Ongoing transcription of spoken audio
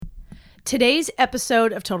Today's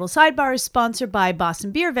episode of Total Sidebar is sponsored by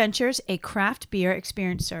Boston Beer Ventures, a craft beer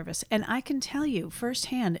experience service. And I can tell you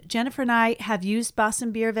firsthand, Jennifer and I have used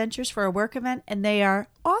Boston Beer Ventures for a work event, and they are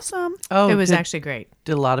awesome. Oh, it was actually great.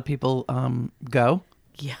 Did a lot of people go?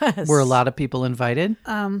 Yes. Were a lot of people invited?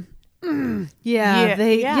 Yeah,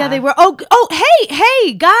 they yeah. were.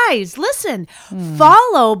 Hey, guys, listen.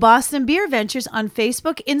 Follow Boston Beer Ventures on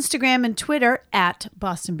Facebook, Instagram, and Twitter at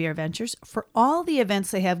Boston Beer Ventures for all the events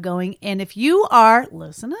they have going. And if you are,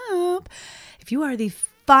 listen up, if you are the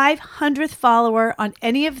 500th follower on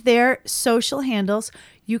any of their social handles,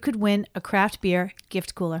 you could win a craft beer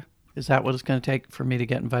gift cooler. Is that what it's going to take for me to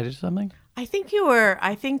get invited to something? I think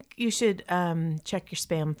you should check your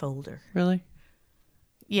spam folder. Really?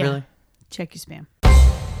 Yeah. Really? Check your spam.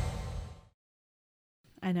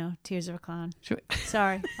 I know, tears of a clown. Should we-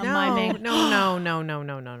 Sorry, I'm No, miming. no.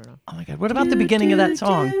 Oh my God! What about the beginning of that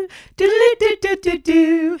song?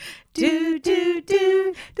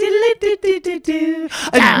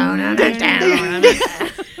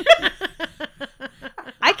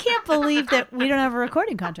 I can't believe that we don't have a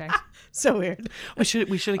recording contract. So weird. We should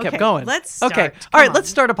have kept Okay, going. let's start. Okay. Come All right. on. Let's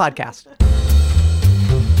start a podcast.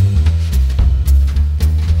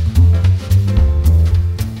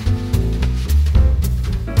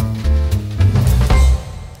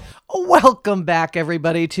 Welcome back,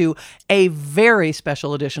 everybody, to a very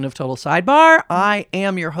special edition of Total Sidebar. I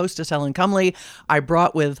am your hostess, Ellen Cumley. I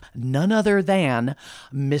brought with none other than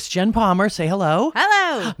Miss Jen Palmer. Say hello.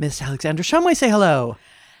 Hello. Miss Alexandra Shumway. Say hello.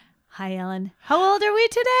 Hi, Ellen. How old are we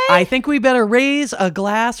today? I think we better raise a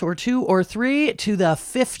glass or two or three to the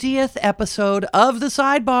 50th episode of the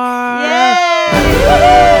Sidebar.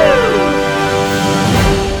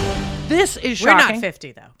 This is We're shocking. not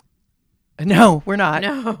 50 though. No, we're not.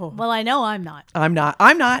 No. Well, I know I'm not. I'm not. You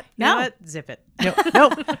know No. what? Zip it. No,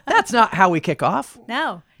 that's not how we kick off.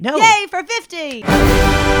 No. No. Yay for 50.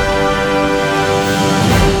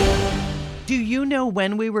 Do you know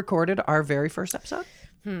when we recorded our very first episode?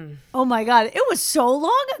 Oh my God. It was so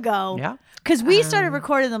long ago. Yeah. Because we started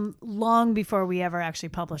recording them long before we ever actually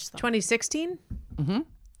published them. 2016?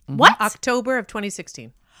 What? October of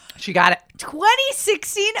 2016. She got it.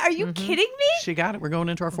 2016? Are you kidding me? She got it. We're going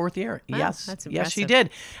into our fourth year. Yes. that's Yes, she impressive.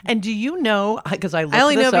 did. And do you know, because I looked I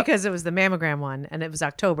only this know up, because it was the mammogram one and it was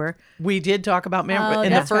October. we did talk about mammogram Oh, in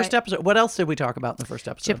the that's first right. episode. What else did we talk about in the first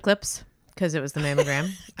episode? Chip clips because it was the mammogram.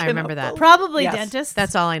 I remember that. Probably Yes. dentist.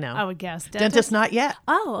 That's all I know. I would guess. Dentist, not yet.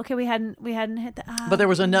 Oh, okay. We hadn't hit the. But there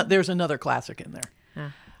was there's another classic in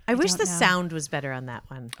there. I wish don't the know. sound was better on that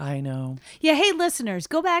one. I know. Yeah. Hey, listeners,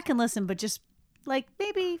 go back and listen, but just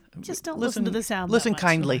maybe just don't listen to the sound. that Listen much.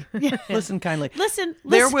 kindly. Listen kindly. Listen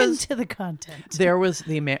There was- to the content. There was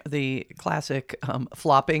the classic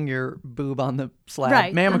flopping your boob on the slab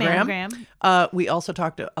Right, the mammogram. mammogram. We also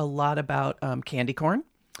talked a lot about candy corn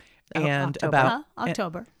and October. about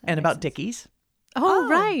October. and about Dickies. Oh,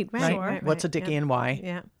 right. Right? Sure. What's a Dickie and why?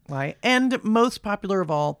 Yeah. Why? And most popular of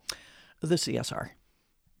all, the CSR.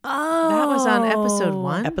 Oh, That was on episode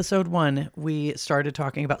 1. Episode 1, we started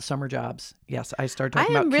talking about summer jobs. Yes, I started I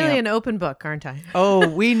talking am about really camp. an open book, aren't I? Oh,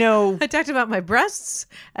 we know. I talked about my breasts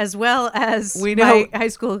as well as We my know- high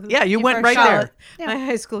school. Yeah, you went first right shot. there. My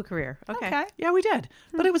high school career. Okay. Okay. Yeah, we did.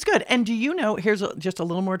 But it was good. And do you know, here's just a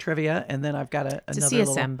little more trivia, and then I've got It's another a CSM,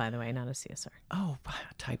 little... by the way, not a CSR. Oh,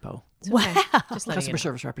 typo. It's okay. Just letting Customer you know.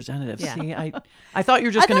 service representative. Yeah. See, I thought you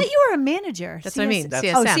were I just going thought to... you were a manager. That's what I mean.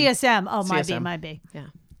 That's- Oh, CSM. CSM. Oh, CSM. might be. Yeah.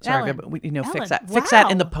 Sorry, Ellen. but we, fix Ellen, that. Fix that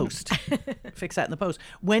in the wow. post. Fix that in the post.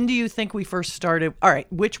 When do you think we first started? All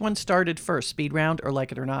right, which one started first, Speed Round or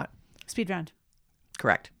Like It or Not? Speed round.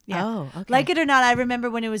 Correct. Yeah. Oh, okay. Like it or not, I remember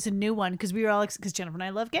when it was a new one because we were all because Jennifer and I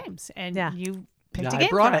love games, and Yeah. you picked a I game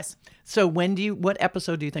brought for it. us. So what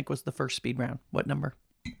episode do you think was the first Speed Round? What number?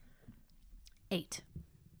 8.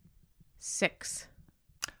 6.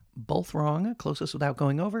 Both wrong. Closest without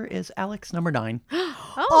going over is Alex, number 9.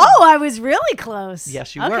 Oh, I was really close.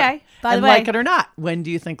 Yes, you were. Okay. By and the way, Like It or Not. When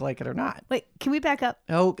do you think Like It or Not? wait, can we back up?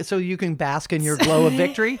 Oh, so you can bask in your glow of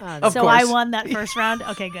victory? Of so course. I won that first round.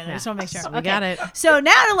 Okay, good. I just want to make sure. We got it. So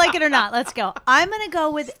now to Like It or Not, let's go. I'm going to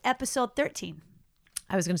go with episode 13.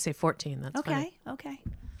 I was going to say 14. That's Okay. funny. Okay.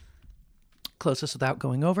 Closest without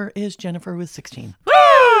going over is Jennifer with 16.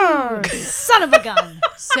 Son of a gun.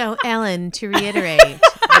 So, Ellen, to reiterate,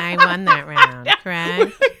 I won that round,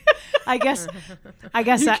 correct? I guess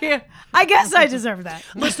can't- I guess I deserve that.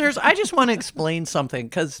 Listeners, I just want to explain something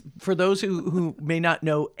because for those who may not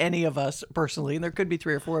know any of us personally, and there could be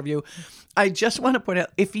 3 or 4 of you, I just want to point out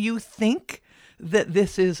if you think that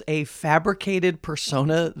this is a fabricated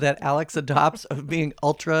persona that Alex adopts of being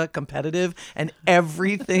ultra competitive and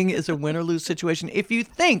everything is a win or lose situation. If you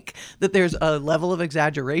think that there's a level of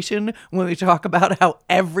exaggeration when we talk about how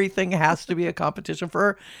everything has to be a competition for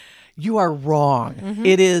her, you are wrong.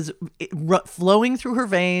 It is flowing through her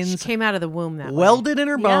veins, Came out of the womb that way. welded in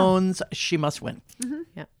her bones. She must win.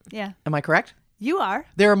 Yeah. Yeah. Am I correct? You are.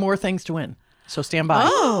 There are more things to win. So stand by.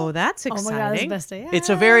 Oh, that's Oh exciting. my God, that's the best day. It's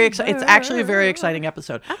a very it's actually a very exciting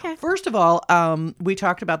episode. Okay. First of all, we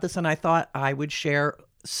talked about this and I thought I would share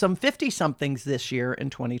some 50 somethings this year in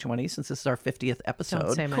 2020 since this is our 50th episode.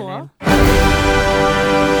 Don't say my Cool. name.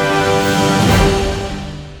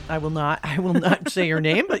 I will not say your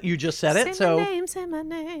name, but you just said it. Say my name, say my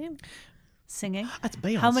name. Singing. That's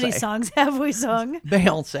Beyonce. How many songs have we sung?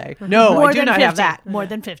 Beyonce. No, More I do than not 50. have that. More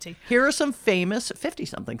than 50. Here are some famous 50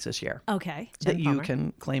 somethings this year Okay. that you Palmer.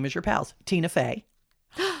 can claim as your pals. Tina Fey.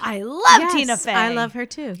 I love Yes, Tina Fey. I love her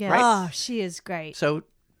too. Yes. Oh, she is great. So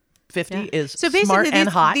 50 Yeah. is So basically, smart and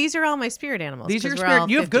hot. These are all my spirit animals. These are 'cause your we're all spirit.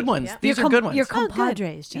 You have 50. good ones. Yeah. These are good ones. Your Oh, good.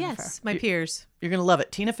 compadres, Jennifer. Yes, my peers. You're going to love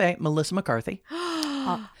it. Tina Fey, Melissa McCarthy.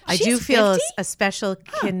 I She's do feel 50? a special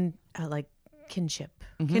kinship,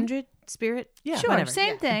 kindred, spirit. Yeah. Sure, whatever.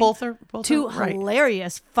 same thing. Both are Two right.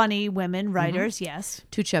 hilarious, funny women writers. Yes.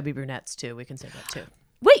 Two chubby brunettes too. We can say that too.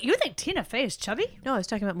 Wait, you think Tina Fey is chubby? No, I was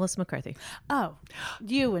talking about Melissa McCarthy. Oh,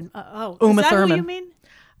 you and Uma is that Thurman. who you mean?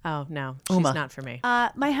 Oh no, she's Uma. not for me.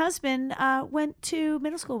 My husband went to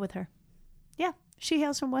middle school with her. Yeah, she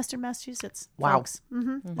hails from Western Massachusetts. Wow. Folks.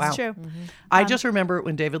 Mm-hmm. Wow. It's true. I just remember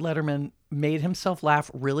when David Letterman made himself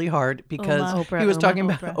laugh really hard because Uma. Oprah, he was Uma.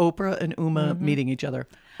 talking about Oprah and Uma meeting each other.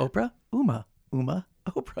 Oprah, Uma,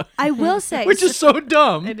 Oprah. I will say, Which is so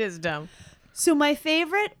dumb. It is dumb. so my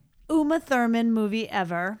favorite Uma Thurman movie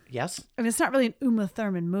ever. Yes. I mean, it's not really an Uma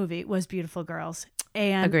Thurman movie. Was Beautiful Girls.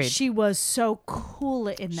 And Agreed. she was so cool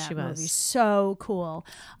in that She movie. was. So cool.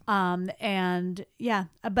 And yeah,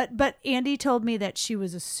 but Andy told me that she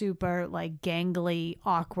was a super like gangly,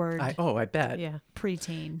 awkward I bet. Yeah,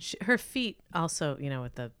 preteen. her feet also.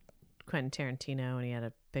 With the Quentin Tarantino, and he had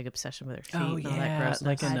a big obsession with her feet. Oh and all that yeah, gross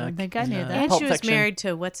like in I a, don't think I knew in a that. And Pulp she was Fiction. married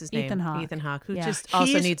to what's his name? Ethan Hawke. Ethan Hawke, who Yeah. just also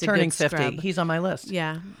He's needs a turning good 50. scrub. He's on my list.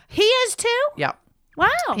 Yeah, He is too? Yeah. Wow.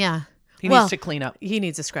 yeah. He Well, needs to clean up. He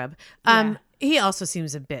needs a scrub. Yeah. He also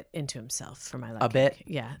seems a bit into himself for my liking. bit?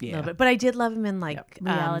 Yeah, a Yeah. little bit. But I did love him in like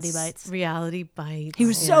Reality Bites. Reality Bites. He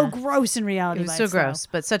was so Yeah. gross in Reality He was Bites. so though. gross,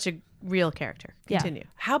 but such a real character. Yeah. Continue.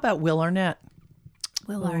 How about Will Arnett?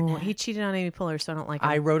 Will Oh, Arnett. he cheated on Amy Poehler, so I don't like him.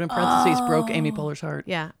 I wrote in parentheses, broke Amy Poehler's heart.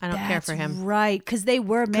 yeah, I don't care for him. Right, because they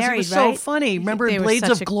were 'Cause married, it was right? so funny. Remember They were Blades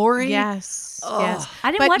such of a- Glory? Yes, yes. I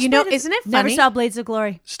didn't but watch. you know, Blades of- isn't it funny? Never saw Blades of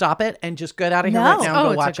Glory. Stop it and just get out of here No. right now and Oh, go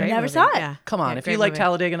it's a watch great it. Never movie. saw it. Yeah. Come on, Yeah, if great you like movie.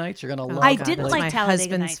 Talladega Nights, you're gonna love I that. didn't It's like my Talladega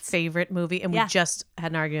husband's Nights. favorite movie, and Yeah. we just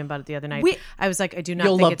had an argument about it the other night. We- I was like, I do not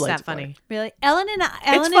You'll think love it's Blades that of Glory. funny, Really, Ellen and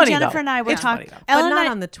funny, Jennifer though. and I were It's funny, talking. though. but Ellen and not I,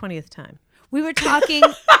 on the 20th time. we were talking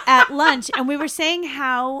at lunch, and we were saying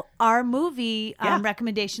how our movie Yeah.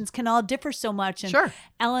 recommendations can all differ so much. And Sure.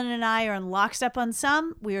 Ellen and I are in lockstep on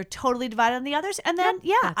some. We are totally divided on the others. And then,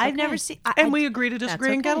 that's I've okay. never seen. And we agree to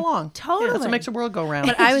disagree and get okay. along. Totally. Yeah, that's what makes the world go round.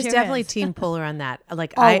 But I was Sure definitely is. Team Poehler on that.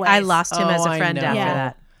 Like I Always. lost him as Oh, a I friend know. after Yeah.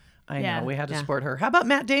 that. I know. Yeah. We had to Yeah. support her. How about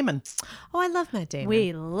Matt Damon? Oh, I love Matt Damon.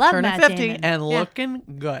 we love Turning Matt 50 Damon. and looking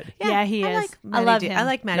good. Yeah, he I is. like I Matty love D. him. I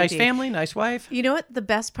like Matty Nice D. family, nice wife. You know what? The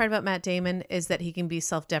best part about Matt Damon is that he can be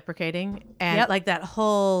self-deprecating and Yep. like that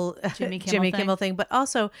whole Jimmy Kimmel thing. But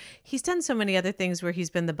also, he's done so many other things where he's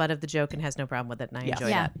been the butt of the joke and has no problem with it, and I enjoy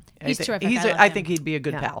Yeah. that. He's terrific. I love I him. think he'd be a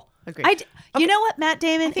good Yeah. pal. Agreed. You know what, Matt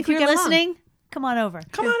Damon? think If we you're get along. listening, come on over.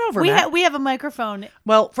 Come on over, We Matt. we have a microphone.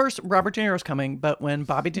 Well, first, Robert De Niro's coming, but when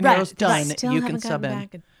Bobby De Right, Niro's done, Still you can haven't sub gotten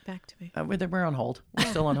in. back to me. We're on hold. We're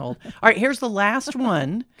still on hold. All right, here's the last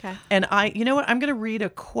one. Okay. And you know what? I'm going to read a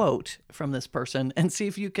quote from this person and see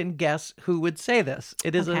if you can guess who would say this.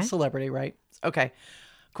 It is a Okay. celebrity, right? Okay.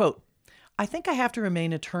 Quote, I think I have to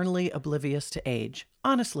remain eternally oblivious to age.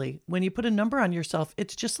 Honestly, when you put a number on yourself,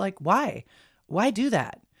 it's just like, why? Why do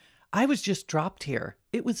that? I was just dropped here.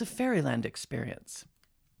 It was a fairyland experience.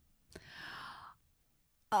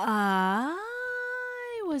 I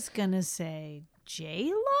was gonna say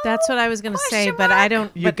J-Lo. That's what I was going to say, Question but mark? I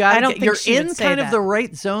don't. You but got I to don't get, think you're she would in say kind of that. the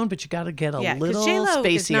right zone, but you got to get a Yeah, little J-Lo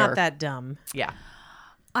spacier. is not that dumb. Yeah.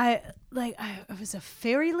 It was a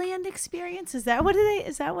fairyland experience. Is that what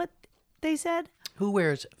they said? Who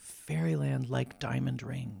wears fairyland like diamond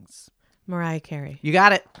rings? Mariah Carey. You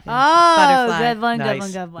got it. Oh, Butterfly. good one, good Nice,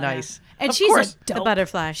 one, good one. nice. And Of she's course. a dope. The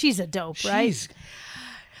butterfly. She's a dope, right? She's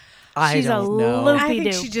I She's a don't know. loop- I think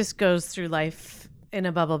Loopy-doop. she just goes through life in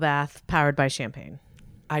a bubble bath powered by champagne.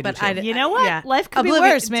 I do But too. You know what? Life could be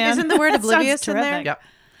worse, man. Isn't the word That sounds oblivious in there? terrific. Yep.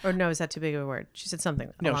 Or no, is that too big of a word? She said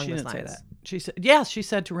something No, along she those didn't say lines. that. She said, yes, she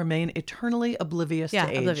said to remain eternally oblivious Yeah,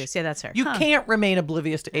 to age. oblivious. Yeah, that's her. You can't remain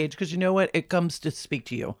oblivious to age because you know what? It comes to speak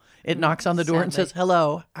to you. It knocks on the door and Sadly. says,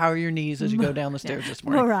 hello, how are your knees as you go down the stairs this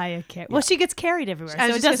morning? Mariah Carey. Well, she gets carried everywhere, I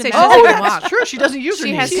so was it just doesn't gonna say, matter. she Oh, doesn't that's walk. true. She doesn't use her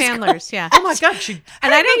She knees. has handlers. Yeah. Oh my God. She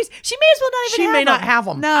And I don't. She may as well not even She have may not them. have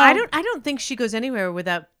 'em. No. I don't think she goes anywhere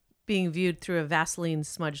without being viewed through a Vaseline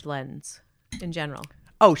smudged lens. In general.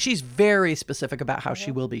 Oh, she's very specific about how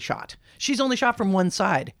she will be shot. She's only shot from one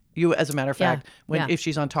side. You, as a matter of fact, Yeah. if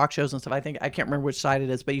she's on talk shows and stuff, I can't remember which side it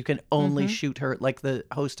is, but you can only shoot her like the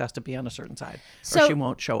host has to be on a certain side, So- or she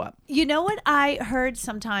won't show up. You know what I heard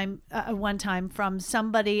one time from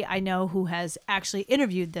somebody I know who has actually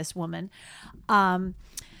interviewed this woman.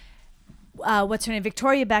 What's her name?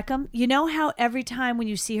 Victoria Beckham. You know how every time when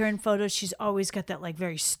you see her in photos, she's always got that like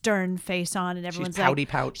very stern face on, and everyone's pouty like,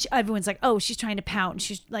 pout. everyone's like, oh, she's trying to pout, and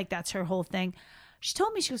she's like, that's her whole thing. She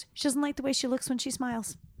told me she doesn't like the way she looks when she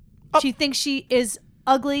smiles. Oh. She thinks she is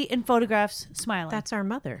ugly in photographs smiling. That's our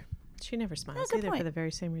mother. She never smiles good either point. for the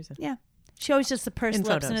very same reason. yeah. She always just the pursed In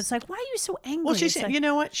lips, and photos. it's like, why are you so angry? Well, It's like, you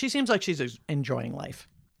know what? She seems like she's enjoying life.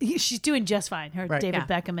 she's doing just fine. Her Right. David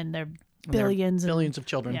Yeah. Beckham and their There are billions, billions of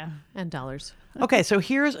children. Yeah. And dollars. Okay, so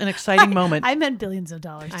here's an exciting moment. I meant billions of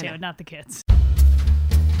dollars I too, know. not the kids.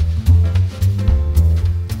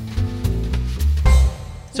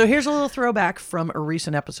 So here's a little throwback from a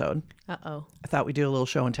recent episode. Uh-oh. I thought we'd do a little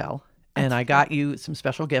show and tell. And I got you some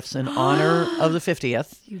special gifts in honor of the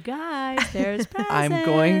 50th. You guys, there's presents. I'm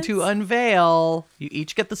going to unveil. You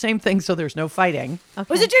each get the same thing, so there's no fighting. Okay.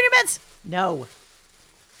 Was it Junior Mints? No.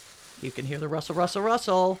 You can hear the rustle, rustle,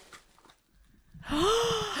 rustle.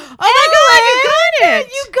 Oh my God, you got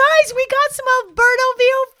it! You guys, we got some Alberto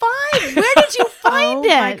VO5. Where did you find Oh it?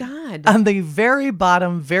 my God. On the very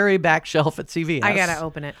bottom, very back shelf at CVS. I gotta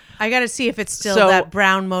open it. I gotta see if it's still So- that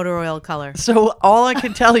brown motor oil color. So all I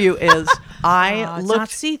can tell you is I It's not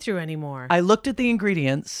looked. see-through anymore. I looked at the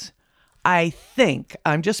ingredients. I think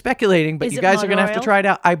I'm just speculating, but Is you it guys are motor going to have to oil? try it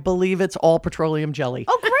out. I believe it's all petroleum jelly.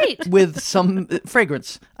 Oh, great. With some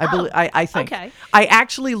fragrance. I think. okay. I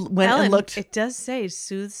actually went Ellen, and looked. it does say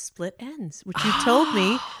soothes split ends, which you told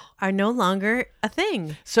me are no longer a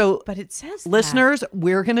thing. So, But it says listeners,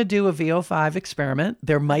 we're going to do a VO5 experiment.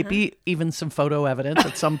 There might be even some photo evidence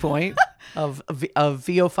at some point of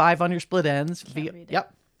VO5 on your split ends.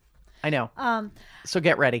 Yep. I know. So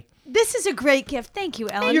get ready. This is a great gift. Thank you,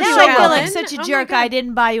 Ellen. You're now so I feel like welcome. such a Oh my jerk. God. I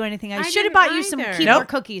didn't buy you anything. I I should have didn't bought you some either. Keebler Nope.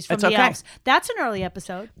 cookies from It's the okay. Elves. That's an early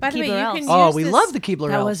episode. By the way, Keebler you Elves. can Oh, use we this- love the Keebler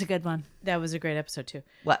That Elves. was a good one. That was a great episode too.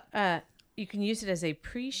 What? You can use it as a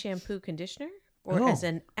pre-shampoo conditioner or Oh. as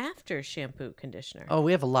an after shampoo conditioner. Oh,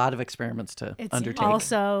 we have a lot of experiments to It's undertake.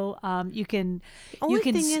 also you can Only you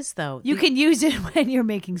can thing is though, you can use it when you're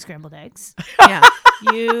making scrambled eggs. yeah,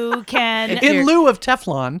 You can in lieu of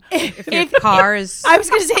Teflon. if your car is. I was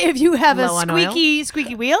going to say if you have a Low on oil?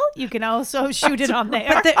 squeaky wheel, you can also shoot it on there.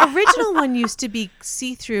 But the original one used to be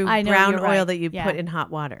see-through I know, brown you're oil right. that you Yeah. put in hot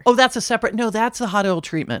water. Oh, that's a separate. No, that's the hot oil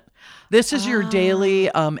treatment. This is your daily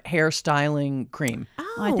hair styling cream.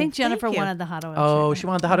 Oh, I think Jennifer thank you. wanted the hot oil. Oh, treatment. she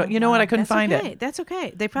wanted the hot oil. You know what? I couldn't That's find okay. it. That's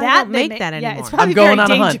okay. They probably That don't make they that ma- yeah, anymore. it's probably I'm going very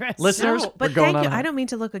on a hunt. dangerous. Listeners, No, we're but going thank on you. a I hunt. don't mean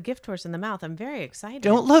to look a gift horse in the mouth. I'm very excited.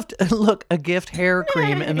 Don't look a gift hair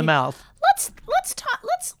cream in the mouth. Let's talk.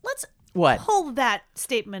 Let's What? pull that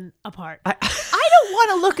statement apart. I don't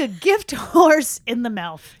want to look a gift horse in the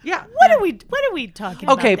mouth. Yeah. What are we talking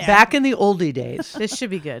about? Okay, there? back in the oldie days, This should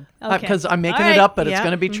be good. Okay. because I'm making All it right. up, but it's Yep.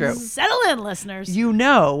 going to be true. Settle in, listeners. You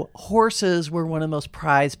know, horses were one of the most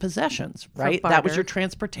prized possessions, right? That was barter. your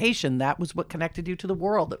transportation. That was what connected you to the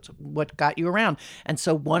world. That's what got you around. And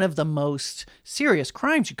so one of the most serious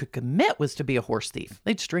crimes you could commit was to be a horse thief.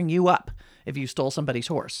 They'd string you up if you stole somebody's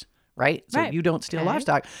horse, right? So Right. you don't steal Okay.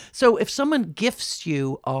 livestock. So if someone gifts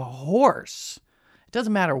you a horse, it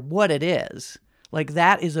doesn't matter what it is. Like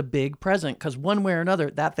that is a big present because one way or another,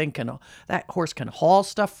 that horse can haul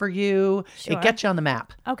stuff for you. Sure. It gets you on the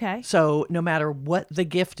map. Okay. So no matter what the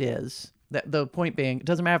gift is, the point being, it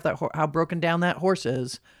doesn't matter if how broken down that horse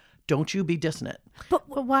is. Don't you be dissonant, But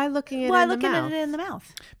why looking at Why it in the looking mouth? at it in the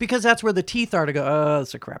mouth? because that's where the teeth are to go. Oh,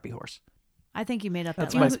 it's a crappy horse. I think you made up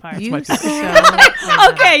that my- last part. that's You my so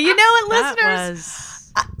Okay, you know what, That listeners? was.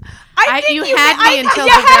 I think you had me until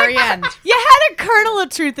you the had very a- end. You had a kernel of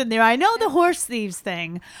truth in there. I know the horse thieves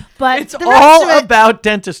thing, but It's the rest all of it, about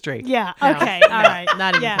dentistry. yeah. Okay. All right.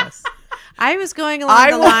 Not even yeah. close. I was going along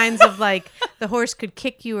the lines of like the horse could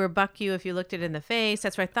kick you or buck you if you looked it in the face.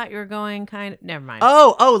 That's where I thought you were going. Kind of. Never mind.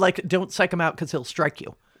 Oh, like don't psych him out because he'll strike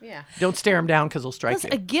you. Yeah. Don't stare him down because he'll strike Plus, you.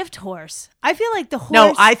 a gift horse. I feel like the horse.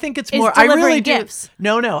 No, I think it's is more. I delivering really do. gifts.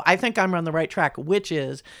 No. I think I'm on the right track, which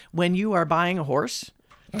is when you are buying a horse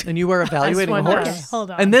and you are evaluating a wondered. horse. Okay, hold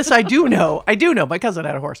on. And this I do know. I do know. My cousin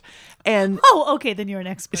had a horse, and Oh, okay. Then you're an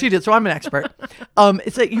expert. she did. So I'm an expert.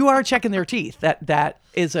 It's that you are checking their teeth. That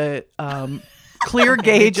is a clear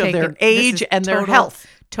gauge of their This age is and their total- health.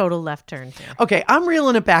 Total left turn here. Okay, I'm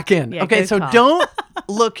reeling it back in. Yeah, Okay, good so call. don't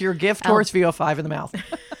look your gift horse VO5 in the mouth.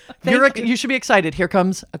 You should be excited. Here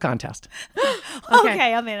comes a contest.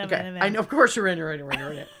 Okay, I'm in. I'm in. I know, of course you're in. You're in.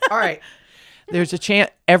 All right. There's a chance.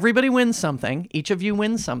 Everybody wins something. Each of you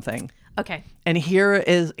wins something. Okay. And here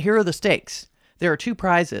are the stakes. There are 2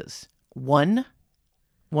 prizes. One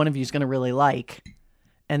of you is going to really like,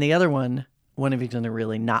 and the other one of you is going to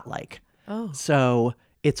really not like. Oh. So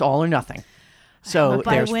it's all or nothing. So hope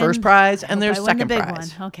I there's win. first prize I and hope there's I win second the big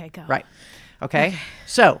prize. one. Okay, go. Right. Okay.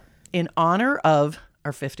 So in honor of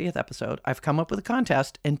our 50th episode, I've come up with a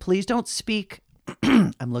contest, and please don't speak.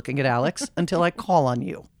 I'm looking at Alex until I call on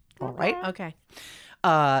you. All right. Okay.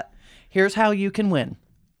 Here's how you can win.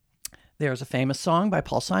 There's a famous song by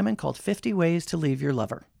Paul Simon called 50 Ways to Leave Your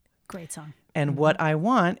Lover. Great song. And what I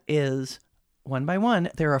want is, one by one,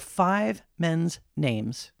 there are 5 men's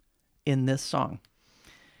names in this song.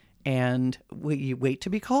 And you wait to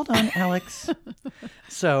be called on, Alex.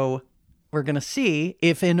 So we're going to see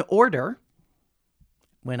if in order,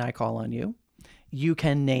 when I call on you, you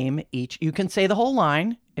can name each. You can say the whole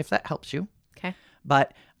line if that helps you. Okay.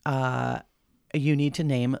 But you need to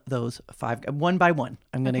name those 5 one by one.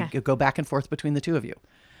 I'm going to Okay. go back and forth between the 2 of you.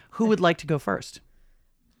 Who would like to go first?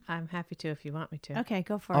 I'm happy to if you want me to. Okay,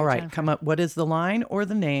 go for it. All right, Jennifer. come up. What is the line or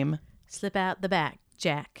the name? Slip out the back,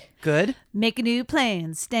 Jack. Good. Make a new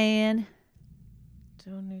plan, Stan.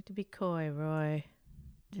 Don't need to be coy, Roy.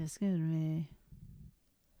 Just give me.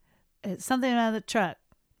 It's something out of the truck.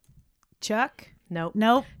 Chuck? Nope.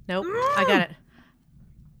 Nope. Nope. I got it.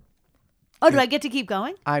 Oh, do I get to keep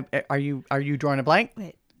going? Are you drawing a blank?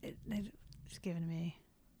 Wait, it's giving me.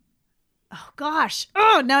 Oh gosh!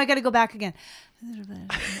 Oh, now I got to go back again.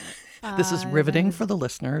 This is riveting for the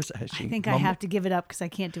listeners. As I think I have to give it up because I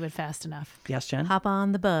can't do it fast enough. Yes, Jen. Hop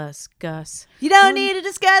on the bus, Gus. You don't need to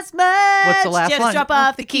discuss much. What's the last Just line? drop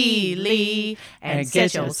off the key, Lee, and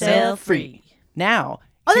set yourself free. Now.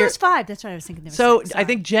 Oh, here- there's 5. That's right. I was thinking there was So 6. I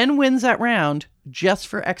think Jen wins that round just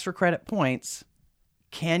for extra credit points.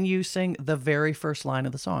 Can you sing the very first line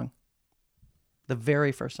of the song? The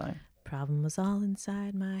very first line. Problem was all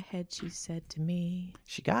inside my head, she said to me.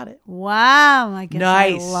 She got it. Wow, I guess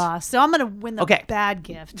Nice. I lost. So I'm gonna win the Okay. bad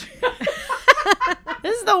gift.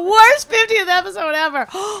 This is the worst 50th episode ever.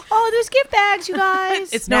 Oh, there's gift bags, you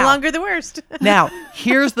guys. It's Now- no longer the worst. Now,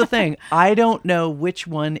 here's the thing. I don't know which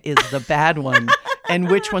one is the bad one and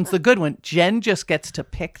which one's the good one. Jen just gets to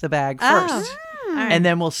pick the bag first. And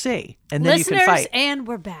then we'll see. And then you listeners, can fight. and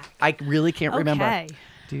we're back. I really can't remember. Okay,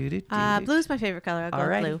 Blue's my favorite color. I'll go All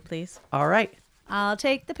right. with blue, please. All right. I'll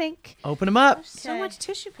take the pink. Open them up. So much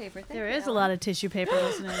tissue paper. There is a lot of tissue paper,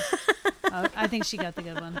 listeners. Oh, I think she got the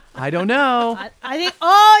good one. I don't know. I think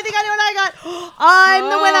I know what I got. I'm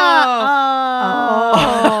the winner.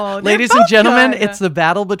 Oh, Ladies and gentlemen, it's the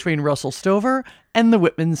battle between Russell Stover and the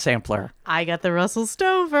Whitman Sampler. I got the Russell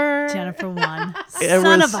Stover. Jennifer won. It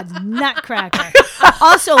Son was- of a nutcracker.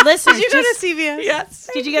 Also, listeners, Did you go just, to CVS? Yes.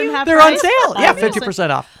 did you get them half They're on price? sale. Yeah, Obviously. 50%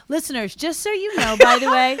 off. Listeners, just so you know, by the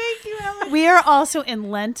way, Thank you, Ellen. we are also in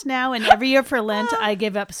Lent now, and every year for Lent, I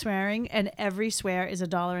give up swearing, and every swear is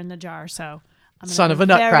 $1 in the jar. So, I'm Son gonna of a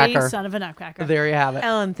be very nutcracker. Son of a nutcracker. There you have it.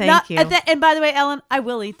 Ellen, thank Not- you. and by the way, Ellen, I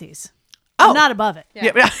will eat these. Oh. I'm not above it.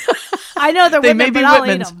 Yeah. I know they're They Whitman, may be but I'll eat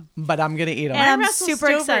Whitman's, them. but I'm going to eat them. And I'm Russell super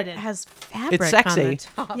Stover excited. Has fabric It's sexy. on the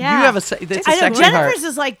top. Yeah. You have it's a I know sexy Jennifer's heart.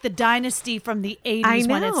 is like the dynasty from the 80s I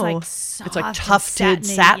when it's know. like It's soft like and tufted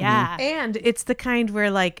satiny. satin. Yeah. And it's the kind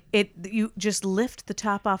where like you just lift the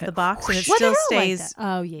top off the box and it Well, still they're all like stays that.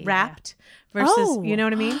 Oh, yeah, yeah, wrapped. Versus, Oh. you know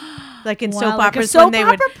what I mean? Like in Wow, soap like a operas soap when they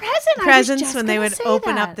would opera present. I was presents just when they gonna would say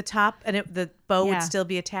open that. up the top and the bow Yeah. would still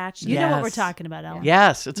be attached. You know what we're Yes. talking about, Ellen.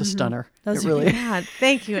 Yes, it's a stunner. Those it are really. God,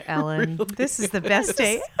 thank you, Ellen. This is the best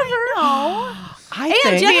day ever. I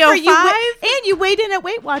And think. Jennifer, you VO5? and you weighed in at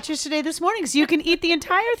Weight Watchers today this morning, so you can eat the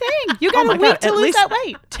entire thing. You got Oh my a week God, to at lose least that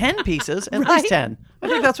weight. 10 pieces, at Right? least 10. I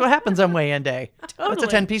think that's what happens on weigh-in day. It's a Totally.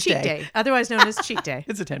 10-piece cheat day, otherwise known as cheat day.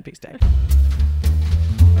 It's a 10-piece day.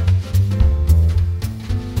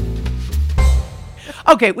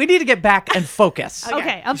 Okay, we need to get back and focus.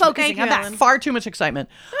 Okay, I'm focusing. Thank you, I'm back. Ellen. Far too much excitement.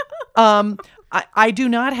 I do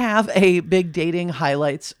not have a big dating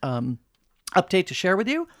highlights update to share with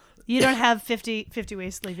you, You don't have 50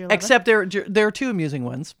 ways to leave your lover. except there are 2 amusing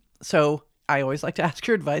ones. So I always like to ask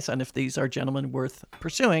your advice on if these are gentlemen worth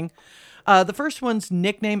pursuing. The first one's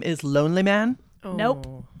nickname is Lonely Man.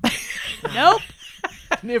 Nope. Nope.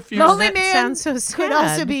 And if you Lonely That man sounds so sad. could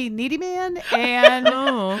also be needy man and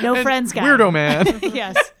no friends guy. Weirdo Man.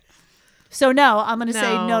 Yes. So no, I'm going to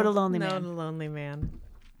say no to lonely No man. to lonely man.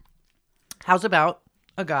 How's about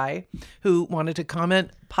a guy who wanted to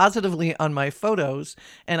comment positively on my photos,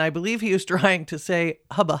 and I believe he was trying to say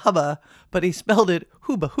hubba hubba, but he spelled it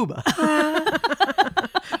hooba hooba.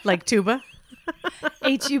 Like tuba.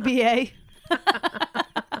 HUBA.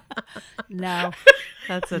 No.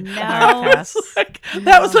 That's a No. hard pass.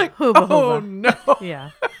 That was like, Hooba oh hooba. no.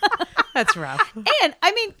 Yeah. That's rough. And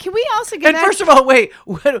I mean, can we also get And back? first of all, wait,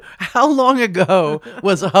 how long ago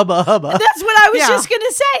was hubba hubba? That's what I was Yeah. just going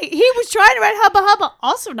to say. He was trying to write hubba hubba.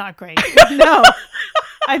 Also not great. No.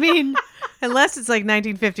 I mean, Unless it's like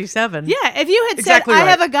 1957. yeah, if you had Exactly said, I right.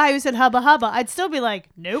 have a guy who said hubba hubba, I'd still be like,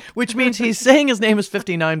 nope. Which means he's saying his name is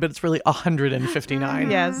 59, but it's really 159.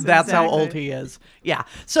 Yes, That's how exactly. old he is. Yeah.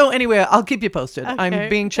 So anyway, I'll keep you posted. I'm Okay.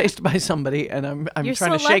 being chased by somebody, and I'm You're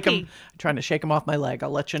trying so to shake lucky. him, trying to shake him off my leg. I'll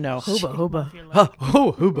let you know. Hooba hooba.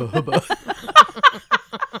 Oh, hooba hooba.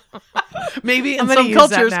 Maybe in I'm gonna some use that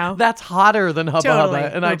cultures now. that's hotter than hubba Totally.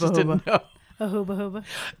 hubba, and I Hooba just didn't know. A hooba hooba.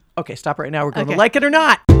 Okay, stop right now. We're going to Okay. like it or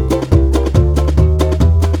not.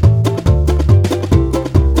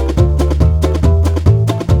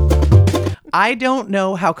 I don't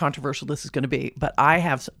know how controversial this is going to be, but I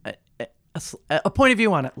have a point of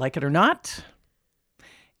view on it. Like it or not,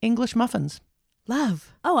 English muffins.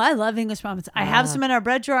 Love. Oh, I love English muffins. I have some in our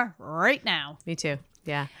bread drawer right now. Me too.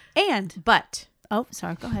 Yeah. And, But oh,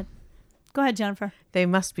 sorry, go ahead. Go ahead, Jennifer. they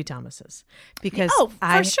must be Thomas's because Oh,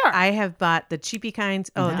 for sure. I have bought the cheapy kinds.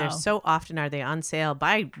 Oh, No. they're so often are they on sale.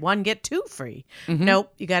 Buy one get two free.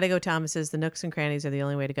 Nope, you got to go Thomas's. The nooks and crannies are the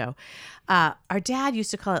only way to go. Our dad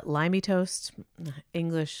used to call it limey toast,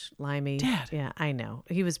 English limey. Dad. Yeah, I know.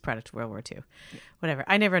 He was product of World War II. Whatever.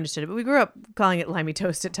 I never understood it, but we grew up calling it limey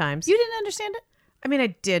toast at times. You didn't understand it? I mean, I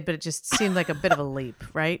did, but it just seemed like a bit of a leap,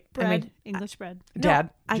 right? Bread, I mean, English bread.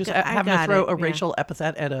 Dad, I just got- I having to got throw it, a yeah. racial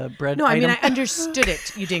epithet at a bread no, I mean, item. I understood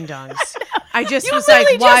it, you ding dongs. I just You was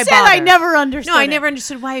literally like, why just said bother? I never understood No, I it. never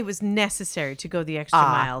understood why it was necessary to go the extra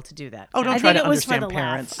mile to do that. Oh, don't I try think to it was for understand the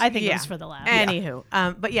parents. laugh. I think it Yeah. was for the laugh.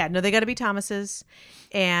 Anywho, but yeah, no, they got to be Thomas's,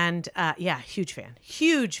 and yeah, huge fan.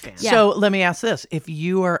 Yeah. So let me ask this: if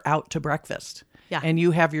you are out to breakfast, Yeah. and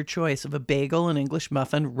you have your choice of a bagel, an English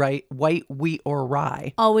muffin, white wheat or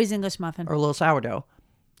rye, Always English muffin. or a little sourdough.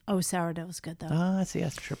 Oh, sourdough is good though. I see. I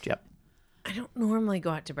tripped you up. I don't normally go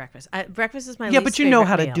out to breakfast. Breakfast is my Yeah, least but you know favorite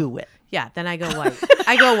how to meal. do it. Yeah, then I go white.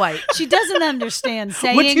 I go white. She doesn't understand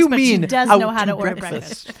sayings, What do you but mean? she does out know how to to order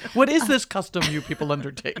breakfast. What is this custom you people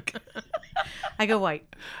undertake? I go white.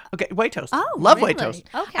 Okay, white toast. Oh, Love white really? toast.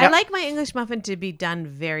 Okay. I like my English muffin to be done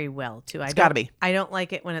very well too. It's gotta be. I don't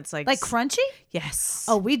like it when it's like Like crunchy? Yes.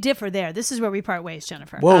 Oh, we differ there. This is where we part ways,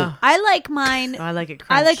 Jennifer. Whoa. I like mine. Oh, I like it.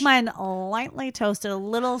 I like crunch. mine lightly toasted, a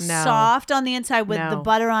little No. soft on the inside with the No.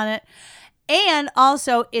 butter on it. And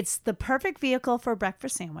also, it's the perfect vehicle for a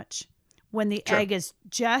breakfast sandwich when the egg is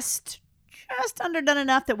just underdone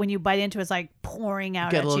enough that when you bite into it, it's like pouring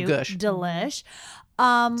out Get a at little you. gush. Delish.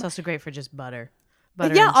 It's also great for just butter.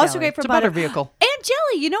 Butter Yeah, and also jelly. great for It's a butter. butter vehicle. And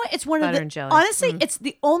jelly. You know what? It's one of Butter the and jelly. honestly, it's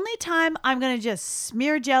the only time I'm gonna just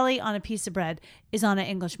smear jelly on a piece of bread is on an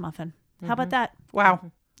English muffin. How about that?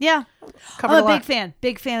 Wow. Yeah. Covered I'm a a big lot. fan.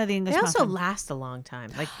 Big fan of the English They also muffin. last a long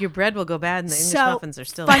time. Like your bread will go bad and the English So, muffins are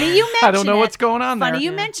still Funny there. you mention I don't know it. what's going on Funny there.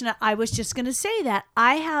 you mention it. I was just going to say that.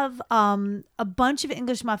 I have a bunch of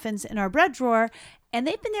English muffins in our bread drawer, and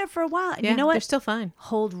they've been there for a while. And Yeah, you know what? they're still fine.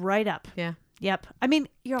 Hold right up. Yeah. Yep. I mean,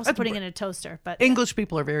 you're also That's putting br- it in a toaster, but English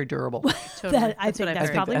people are very durable. Totally. that, I That's think what I've that's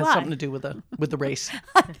heard. probably It has why. something to do with the race.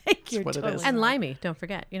 I think you're what it totally is. And right. limey, don't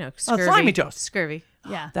forget. You know, Oh, scurvy. it's limey toast. Scurvy.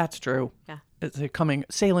 Yeah. That's true. Yeah. It's coming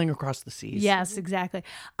sailing across the seas. Yes, exactly.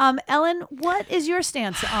 Ellen, what is your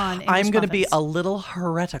stance on English I'm going to be muffins? a little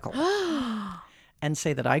heretical and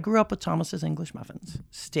say that I grew up with Thomas's English muffins,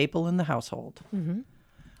 staple in the household. Mm-hmm.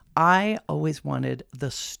 I always wanted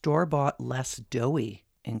the store-bought, less doughy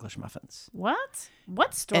English muffins. What?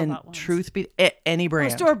 What store And bought ones? truth be any Oh,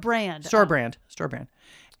 brand, store brand. store Oh. brand.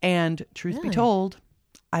 And truth be told,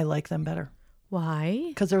 I like them better Why?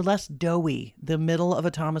 because they're less doughy. The middle of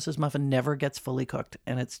a Thomas's muffin never gets fully cooked,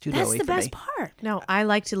 and it's too That's doughy the for best me. part. No, I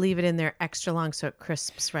like to leave it in there extra long so it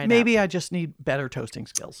crisps right Maybe up. I just need better toasting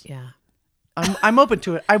skills. Yeah. I'm open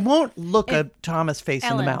to it. I won't look a Thomas face in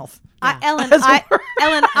Ellen, the mouth. Ellen, As I, it were.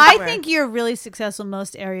 Ellen, I think you're really successful in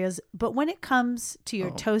most areas, but when it comes to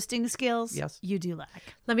your toasting skills, Yes. you do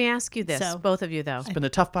lack. Let me ask you this, So- both of you though. It's been a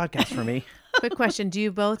tough podcast for me. Quick question: do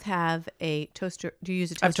you both have a toaster? Do you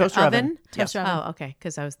use a I have toaster, toaster oven. Toaster oven. Oh, okay.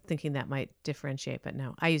 Because I was thinking that might differentiate, but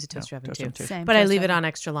no, I use a toaster oven toaster too. oven too. Same, But I toaster leave it oven. on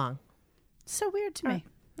extra long. So weird to me.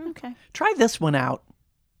 Okay. Try this one out.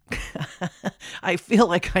 I feel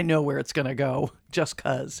like I know where it's going to go just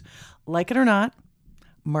because. Like it or not,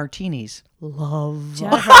 martinis. Love.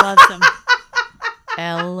 Jennifer loves them.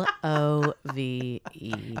 LOVE.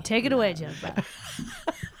 Take it away, Jennifer.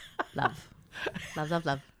 Love.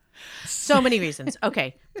 Love. So many reasons.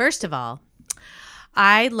 Okay. First of all,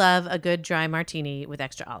 I love a good dry martini with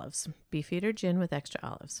extra olives. Beefeater gin with extra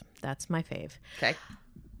olives. That's my fave. Okay.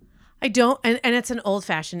 I don't, and it's an old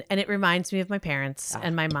fashioned, and it reminds me of my parents.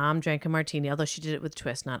 And my mom drank a martini, although she did it with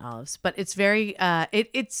twist, not olives. But it's very,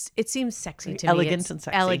 it seems sexy to me. elegant It's and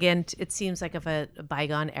sexy. Elegant. It seems like of a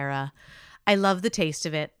bygone era. I love the taste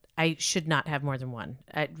of it. I should not have more than one.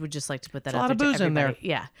 I would just like to put that a out lot of there to booze in there. everybody.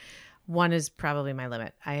 Yeah. One is probably my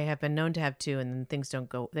limit. I have been known to have two, and then things don't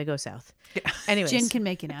go, they go south. Anyways. Gin can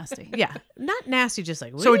make you nasty. Yeah. Not nasty, just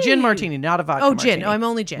like, So a gin wee. martini, not a vodka Oh, martini. gin. Oh, I'm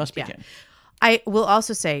only gin. Must be Yeah. gin. I will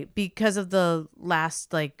also say, because of the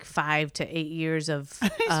last like 5 to 8 years of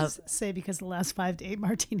Just say because the last 5 to 8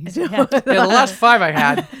 martinis we had. Yeah, the last 5 I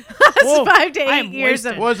had 5 to 8 am years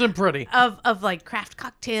wasted. wasn't pretty. of like craft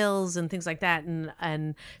cocktails and things like that,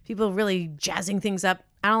 and people really jazzing things up.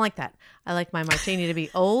 I don't like that. I like my martini to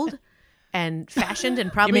be old and fashioned and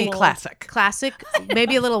probably mean classic? Classic,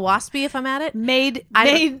 maybe a little waspy if I'm at it. Made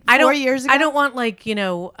I 4 don't, years ago. I don't want like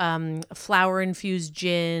flower infused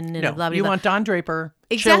gin and No, blah blah. you blah. want Don Draper.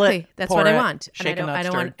 chill Exactly. it, That's pour what I it, want. And shaken, not I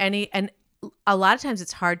don't stirred. want any. And a lot of times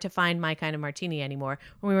it's hard to find my kind of martini anymore.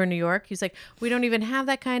 When we were in New York, he's like, we don't even have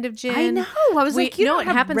that kind of gin. I know. I was like, you know, don't it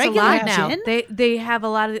have happens a regular lot now. gin? They have a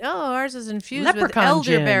lot of, ours is infused with Leprechaun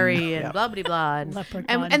gin. elderberry and Yeah. blah, blah, blah. Leprechaun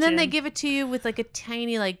And then they gin. give it to you with like a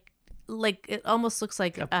tiny, like it almost looks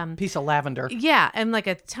like, Piece of lavender. yeah, and like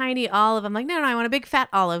a tiny olive. I'm like, no, I want a big fat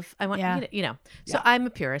olive. I want, Yeah. you know. So I'm a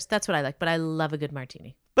purist. That's what I like. But I love a good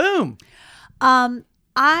martini. Boom.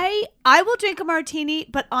 I will drink a martini,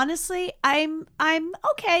 but honestly, I'm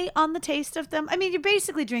okay on the taste of them. I mean, you're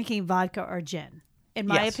basically drinking vodka or gin, in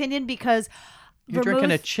my Yes. opinion, because You're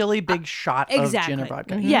drinking a chilly big shot of exactly. gin or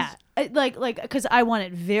vodka. Yeah, like because I want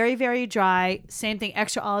it very, very dry. Same thing,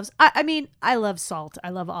 extra olives. I mean, I love salt. I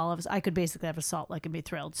love olives. I could basically have a salt like and be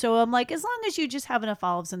thrilled. So I'm like, as long as you just have enough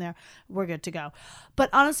olives in there, we're good to go. But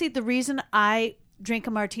honestly, the reason I drink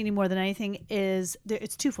a martini more than anything is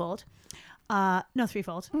it's twofold. No,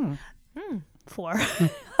 threefold. 4.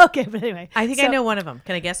 Okay, but anyway. I think I know one of them.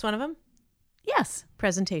 Can I guess one of them? Yes.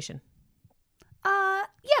 Presentation.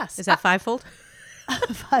 Yes. Is that fivefold?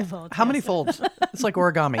 5-fold. How many folds? It's like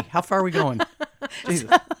origami. How far are we going? Jesus.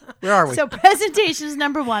 Where are we? So presentation is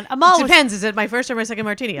number 1. I'm always Depends. Is it my first or my second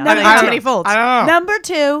martini? I'll Number tell you how two. many folds. I don't know. Number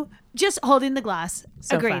 2, just holding the glass.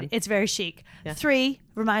 So Agreed. fun. It's very chic. Yeah. 3,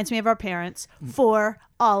 reminds me of our parents. 4,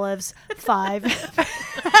 olives. 5,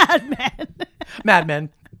 Mad Men. Mad Men.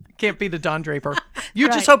 Can't be the Don Draper. You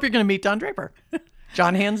just Right. hope you're going to meet Don Draper.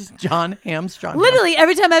 John Hams. Literally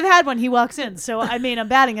every time I've had one, he walks in. So I mean, I'm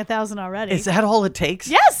batting 1,000 already. Is that all it takes?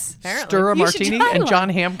 Yes. Apparently. Stir a You should martini try and one. John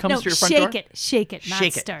Hamm comes No, to your front door? shake it, not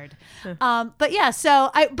Shake it. stirred. But yeah, so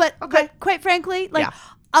but quite frankly, like Yeah.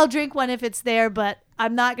 I'll drink one if it's there, but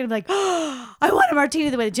I'm not gonna be like, oh, I want a martini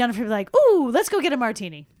the way that Jennifer would be like, ooh, let's go get a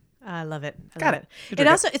martini. I love it. I Got love it. You It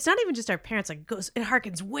drink also, it's not even just our parents. Like it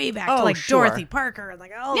harkens way back to Oh, like sure. Dorothy Parker and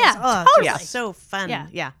like Yeah, totally. just so fun. Yeah.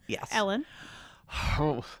 Yeah. Yes. Ellen.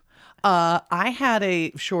 Oh. I had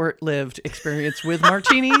a short-lived experience with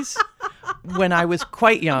martinis when I was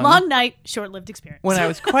quite young. Long night, short-lived experience. When I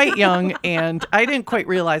was quite young, and I didn't quite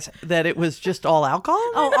realize that it was just all alcohol.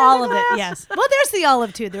 Oh, all of it, yes. Well, there's the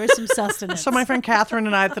olive too. There is some sustenance. So my friend Catherine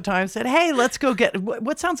and I at the time said, "Hey, let's go get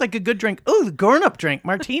what sounds like a good drink. Oh, the grown-up drink,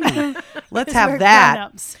 martini. Let's We're have that."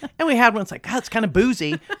 grown-ups. And we had one. It's like, God, it's kind of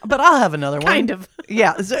boozy, but I'll have another one. Kind of.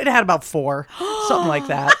 Yeah, so it had about 4, something like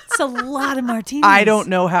that. It's a lot of martinis. I don't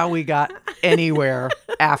know how we got anywhere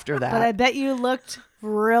after that. But I bet you looked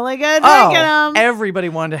really good drinking them. Everybody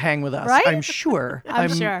wanted to hang with us. Right? I'm sure.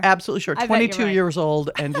 I'm sure. Absolutely sure. I bet you're 22 right. years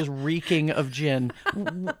old and just reeking of gin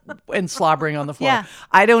and slobbering on the floor. Yeah.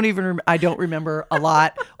 I don't remember a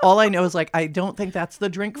lot. All I know is like I don't think that's the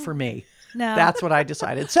drink for me. No. That's what I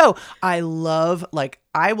decided. So I love, like,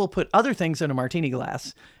 I will put other things in a martini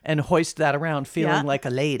glass and hoist that around feeling Yeah. like a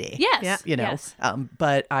lady. Yes. Yeah. You know, Yes.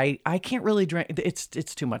 but I can't really drink. It's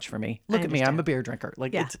too much for me. Look at me. I'm understand. a beer drinker.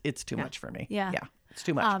 Like Yeah. it's too much for me. Yeah. It's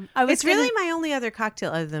too much. I was It's really my only other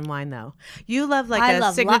cocktail other than wine, though. You love like I a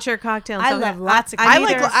love signature cocktail. and I something. love lots of I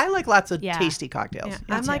either- like lots of Yeah. tasty cocktails. Yeah,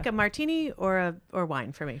 I'm too. like a martini or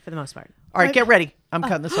wine for me, for the most part. All right, get ready. I'm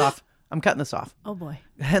cutting this off. I'm cutting this off. Oh boy.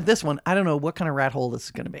 This one, I don't know what kind of rat hole this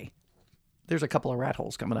is going to be. There's a couple of rat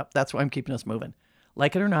holes coming up. That's why I'm keeping us moving.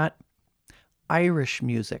 Like it or not, Irish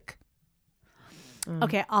music.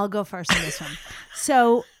 Okay, I'll go first on this one.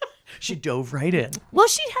 So, She dove right in. well,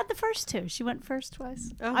 she had the first two. She went first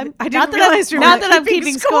twice. I didn't not that realize I'm, you were not that I'm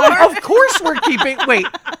keeping score. Of course we're keeping. Wait,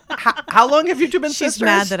 how long have you two been She's sisters?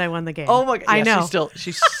 mad that I won the game. Oh my god! I Yeah, know.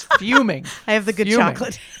 She's fuming. I have the good Fuming.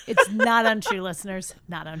 chocolate. It's not untrue, listeners.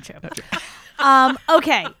 Not untrue.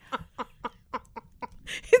 Okay.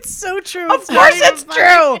 It's so true. Of course it's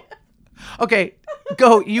true. Okay,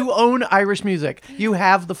 go. You own Irish music. You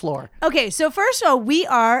have the floor. Okay, so first of all, we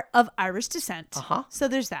are of Irish descent. Uh-huh. So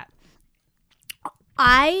there's that.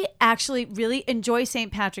 I actually really enjoy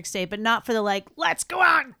St. Patrick's Day, but not for the let's go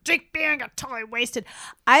out and drink beer and get totally wasted.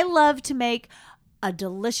 I love to make a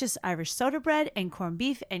delicious Irish soda bread and corned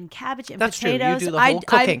beef and cabbage and That's true. You potatoes. do the whole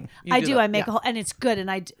cooking. You I do do. that, I make yeah. a whole, and it's good.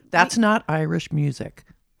 And That's not Irish music.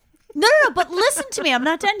 No, but listen to me. I'm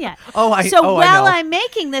not done yet. I while know. I'm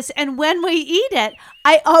making this and when we eat it,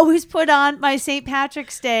 I always put on my St.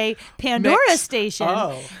 Patrick's Day Pandora Mix. station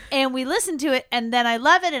Oh. and we listen to it and then I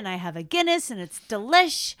love it and I have a Guinness and it's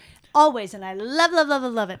delish always and I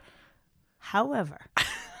love it. However,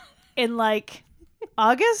 in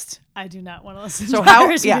August, I do not want to listen So to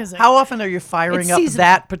Irish how music. often are you firing It's up seasonal.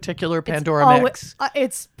 that particular Pandora Oh, mix?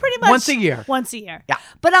 it's pretty much Once a year. Once a year. Yeah.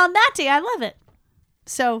 But on that day, I love it.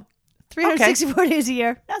 So 364 days a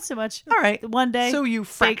year, not so much. All right. One day. So you big,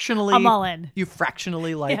 fractionally I'm all in. You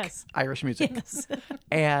fractionally like Yes. Irish music.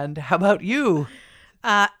 And how about you?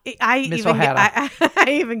 I Miss even get, O'Hara. I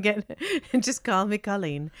even get just call me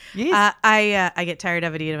Colleen. Yes. I get tired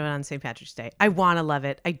of it even on St. Patrick's Day. I want to love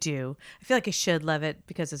it. I do. I feel like I should love it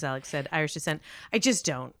because, as Alex said, Irish descent. I just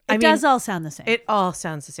don't. It does all sound the same. It all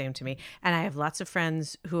sounds the same to me. And I have lots of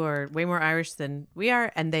friends who are way more Irish than we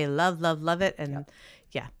are, and they love it. And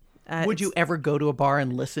yeah. Would you ever go to a bar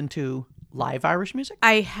and listen to live Irish music?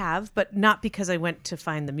 I have, but not because I went to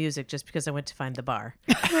find the music, just because I went to find the bar.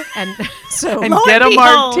 And so And Lo get a and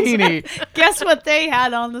behold, martini. Guess what they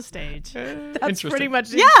had on the stage? that's pretty much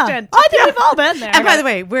the Yeah, extent. I think we've all been there. And by the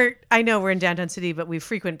way, I know we're in downtown city, but we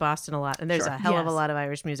frequent Boston a lot, and there's Sure. a hell of a Yes. lot of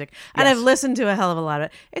Irish music. And Yes. I've listened to a hell of a lot of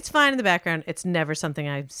it. It's fine in the background. It's never something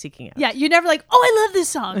I'm seeking out. Yeah, you're never like, oh, I love this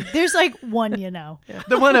song. There's one,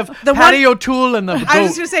 The one of The one- Patty O'Toole and the I goat. was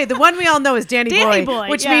just gonna say the one we all know is Danny, Danny Boy,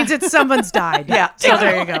 which yeah. means it's someone's died. Yeah. So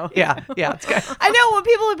there you go. Yeah. It's good. I know when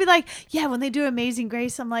people would be like, yeah, when they do Amazing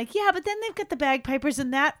Grace, I'm like, yeah, but then they've got the bagpipers,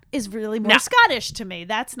 and that is really more Scottish to me.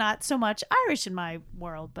 That's not so much Irish in my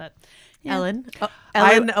world, but yeah. Ellen.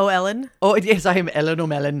 Ellen. Oh, yes, I am Ellen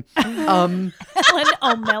O'Mellon. Ellen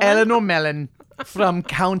O'Malley. Ellen O'Mellon from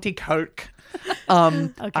County Cork.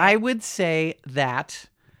 I would say that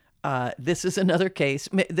this is another case.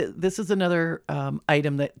 This is another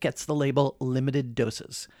item that gets the label limited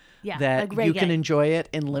doses. Yeah, that like you can reggae. enjoy it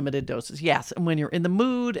in limited doses. Yes, and when you're in the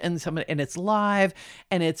mood and it's live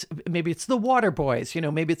and maybe it's the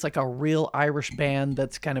Waterboys, maybe it's like a real Irish band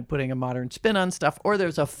that's kind of putting a modern spin on stuff, or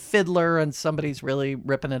there's a fiddler and somebody's really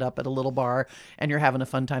ripping it up at a little bar and you're having a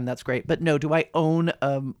fun time. That's great. But no, do I own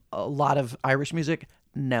a lot of Irish music?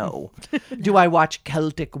 No. Do I watch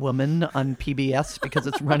Celtic Woman on PBS because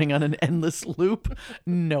it's running on an endless loop?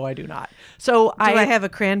 No, I do not. So Do I have a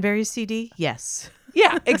Cranberries CD? Yes.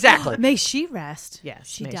 Yeah, exactly. May she rest. Yes,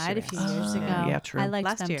 she may she died a rest. few years ago. yeah, true. I liked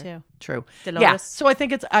Last them year. too. True. Dolores. Yeah. So I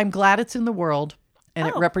think I'm glad it's in the world and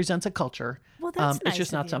it Oh. represents a culture. Well, that's It's nice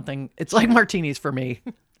just of not you. something. It's like martinis for me.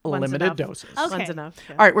 One's Limited enough. doses. Okay. One's enough.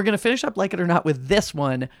 Yeah. All right, we're going to finish up Like It or Not with this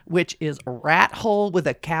one, which is rat hole with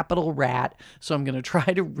a capital rat. So I'm going to try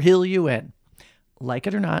to reel you in. Like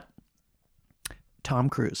it or not, Tom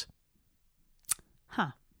Cruise.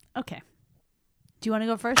 Huh. Okay. Do you want to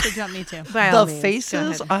go first or do you want me to? By all The means, go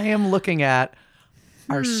faces ahead. I am looking at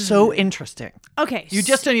are so interesting. Okay. You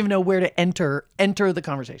just don't even know where to enter the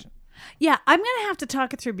conversation. Yeah, I'm going to have to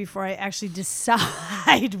talk it through before I actually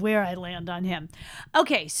decide where I land on him.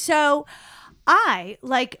 Okay, so I,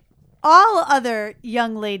 like all other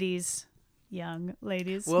young ladies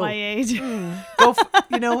Whoa. my age. Go.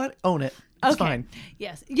 You know what? Own it. It's fine.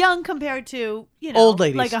 Yes, young compared to, Old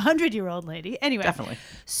ladies. like 100-year-old lady. Anyway. Definitely.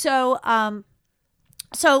 So,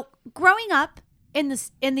 so growing up in the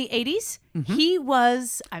 80s, he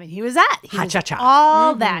was that. He was Ha-cha-cha.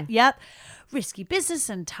 all that. Yep. Risky Business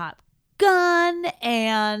and Top Gun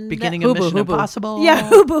and Beginning of Hooba Mission Hooba. Impossible. Yeah,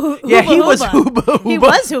 Hooba. Yeah, he was Hooba He Hooba.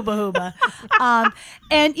 was Hooba Hooba.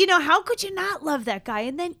 And how could you not love that guy?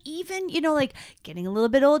 And then even like getting a little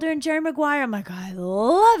bit older and Jerry Maguire, I'm like, I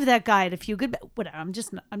love that guy. And a few good, whatever.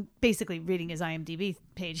 I'm basically reading his IMDb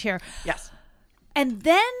page here. Yes. And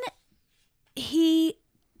then he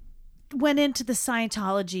went into the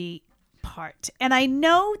Scientology part. And I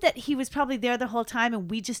know that he was probably there the whole time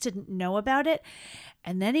and we just didn't know about it.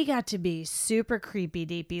 And then he got to be super creepy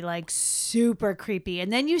deepy, like super creepy.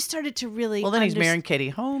 And then you started to really Well, then he's marrying Katie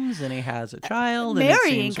Holmes and he has a child. And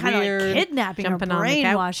marrying, it seems kind of weird. like kidnapping Jumping her, on the couch.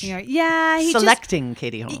 brainwashing her. Yeah, he Selecting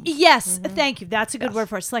Katie Holmes. Yes, thank you. That's a good word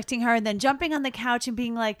for it. Selecting her and then jumping on the couch and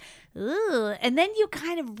being like, "Ugh." And then you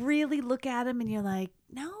kind of really look at him and you're like,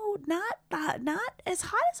 no, not as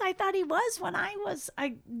hot as I thought he was when I was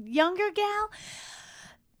a younger gal.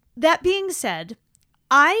 That being said,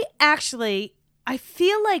 I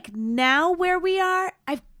feel like now where we are,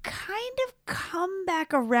 I've kind of come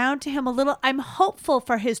back around to him a little. I'm hopeful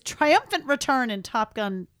for his triumphant return in Top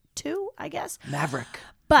Gun 2, I guess. Maverick.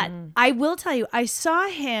 But I will tell you, I saw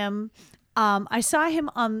him on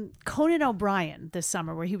Conan O'Brien this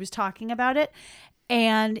summer where he was talking about it.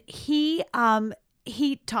 And he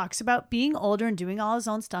talks about being older and doing all his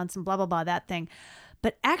own stunts and blah, blah, blah, that thing.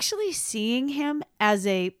 But actually seeing him as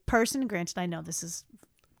a person, granted, I know this is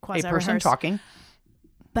A quasi-rehearsed, person talking.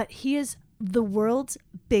 but he is the world's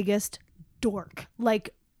biggest dork.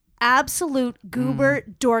 Like absolute goober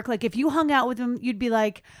dork. Like if you hung out with him, you'd be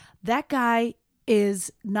like, that guy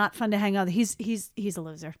is not fun to hang out with. He's a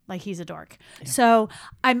loser. Like he's a dork. Yeah. So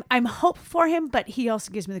I'm hopeful for him, but he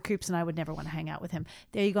also gives me the creeps and I would never want to hang out with him.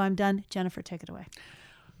 There you go. I'm done. Jennifer, take it away.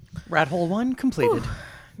 Rat hole 1 completed.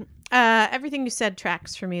 Everything you said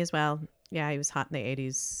tracks for me as well. Yeah, he was hot in the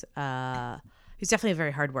 80s. He's definitely a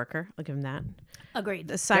very hard worker. I'll give him that.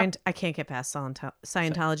 Agreed. I can't get past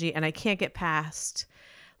Scientology, and I can't get past,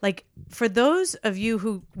 like, for those of you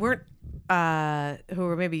who weren't, who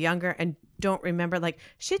were maybe younger and don't remember, like,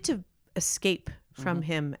 she had to escape from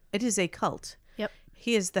him. It is a cult. Yep.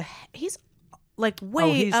 He's like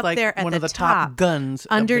way he's up like there at one the of the top guns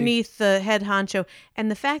of underneath the head honcho. And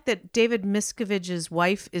the fact that David Miscavige's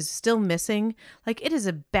wife is still missing, like, it is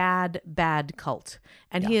a bad, bad cult.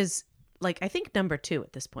 And he is, like, I think number 2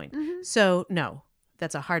 at this point. So no,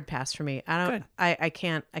 that's a hard pass for me. I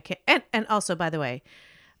can't. And also, by the way,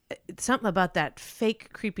 something about that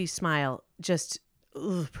fake creepy smile just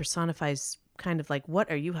personifies kind of like,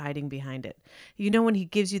 what are you hiding behind it? You know, when he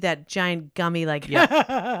gives you that giant gummy, like,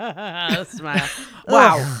 smile.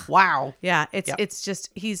 Wow. Yeah. It's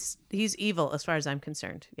just, he's evil as far as I'm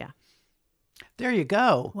concerned. Yeah. There you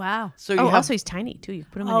go. Wow. So you also he's tiny too. You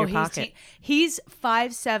put him in your pocket. He's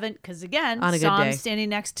 5'7", because again, On a good saw day. him standing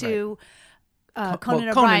next to Conan Conan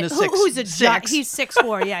O'Brien, is who's a giant. 6'6". He's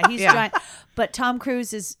 6'4". Yeah, he's giant. But Tom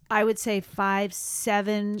Cruise is, I would say,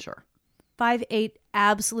 5'7". Sure. 5'8",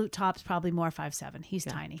 absolute tops, probably more 5'7". He's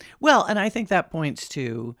tiny. Well, and I think that points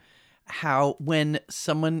to how when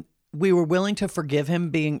we were willing to forgive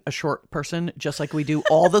him being a short person, just like we do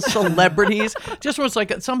all the celebrities. Just was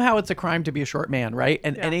like, somehow it's a crime to be a short man, right?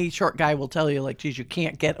 And any short guy will tell you, like, geez, you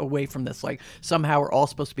can't get away from this. Like, somehow we're all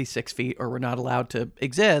supposed to be 6 feet or we're not allowed to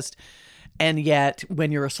exist. And yet, when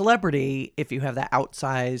you're a celebrity, if you have that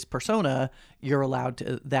outsized persona, you're allowed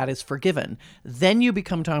to, that is forgiven. Then you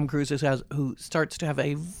become Tom Cruise, who starts to have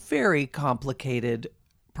a very complicated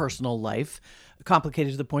personal life,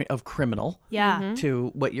 complicated to the point of criminal. Yeah. To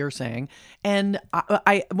what you're saying. And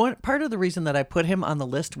part of the reason that I put him on the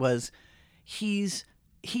list was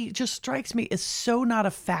he just strikes me as so not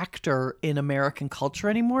a factor in American culture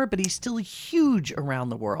anymore, but he's still huge around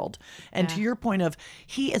the world. And to your point of,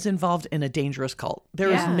 he is involved in a dangerous cult.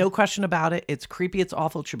 There is no question about it. It's creepy. It's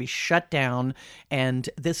awful. It should be shut down. And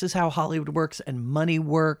this is how Hollywood works and money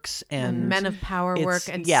works. And men of power work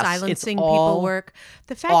and yes, silencing it's all people work.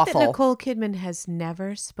 The fact awful. that Nicole Kidman has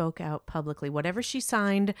never spoke out publicly, whatever she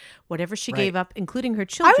signed, whatever she gave up, including her I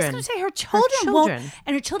children. was going to say her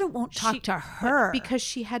children won't talk to her because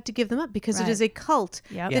she had to give them up because it is a cult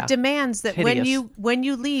that demands that Hideous. when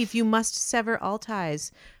you leave, you must sever all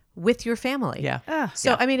ties with your family. Yeah.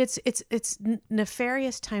 So I mean, it's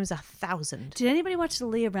nefarious times 1,000. Did anybody watch the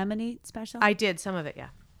Leah Remini special? I did some of it. Yeah.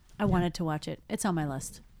 I wanted to watch it. It's on my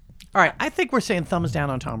list. All right. I think we're saying thumbs down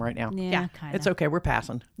on Tom right now. Yeah, kind of. It's okay. We're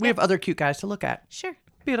passing. We have other cute guys to look at. Sure.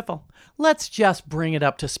 Beautiful. Let's just bring it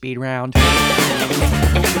up to speed round.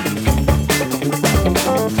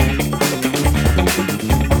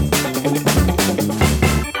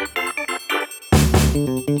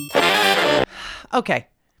 Okay.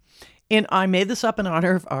 And I made this up in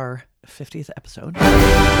honor of our 50th episode.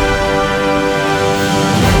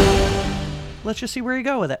 Let's just see where you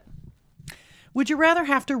go with it. Would you rather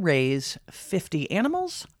have to raise 50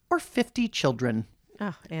 animals or 50 children?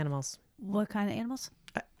 Oh, animals. What kind of animals?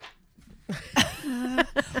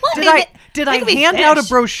 Did I hand out a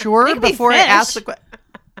brochure before I asked the question?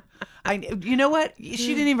 You know what? She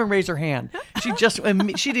didn't even raise her hand. She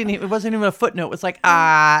didn't. It wasn't even a footnote. It was like,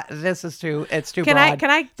 this is it's too broad. Can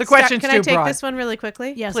I? The question's Can too I take broad. this one really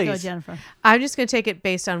quickly? Yes, go, Please. Jennifer. I'm just going to take it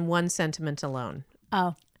based on one sentiment alone.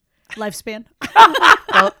 Oh, lifespan.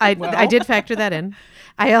 Well, I did factor that in.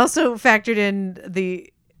 I also factored in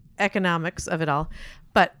the economics of it all.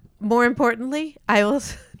 But more importantly, I will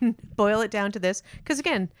boil it down to this. Because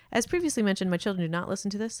again, as previously mentioned, my children do not listen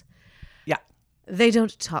to this. Yeah. They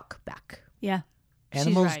don't talk back. Yeah.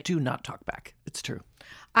 Animals right. do not talk back. It's true.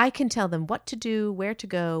 I can tell them what to do, where to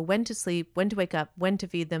go, when to sleep, when to wake up, when to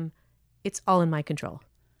feed them. It's all in my control.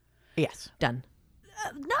 Yes. Done.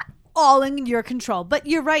 Not all in your control, but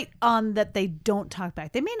you're right on that they don't talk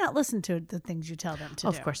back. They may not listen to the things you tell them to do.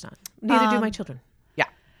 Of course not. Neither do my children. Yeah.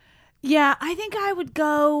 Yeah, I think I would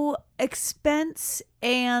go expense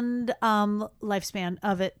and lifespan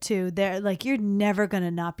of it too. They're like, you're never going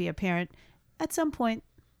to not be a parent. At some point,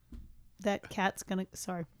 that cat's going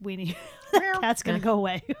to, weenie, that cat's going to go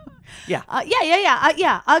away. Yeah.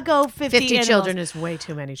 Yeah. I'll go 50 animals. children is way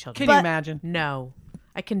too many children. Can you imagine? No.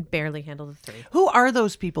 I can barely handle the 3. Who are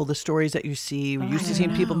those people, the stories that you see? You used to see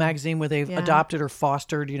in People magazine where they've adopted or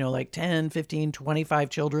fostered, like 10, 15, 25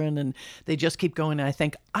 children, and they just keep going. And I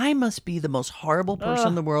think, I must be the most horrible person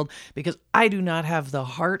in the world because I do not have the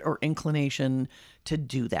heart or inclination to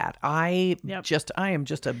do that. I am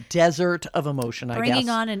just a desert of emotion, I guess. Bringing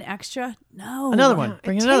on an extra? No. Another one.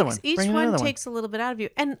 Bring another one. Each Bring one another takes a little bit out of you.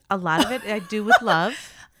 And a lot of it I do with love.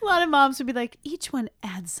 A lot of moms would be like, each one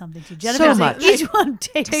adds something to you. So Jennifer's much. like, each one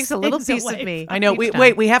takes a little things piece away. of me. I know. each time.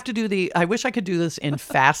 Wait, we have to do I wish I could do this in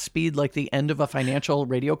fast speed, like the end of a financial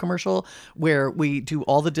radio commercial where we do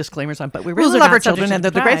all the disclaimers on, but we Rules really are love not our subject children to and they're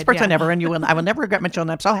the greatest pride, person yeah. ever. And I will never regret my children.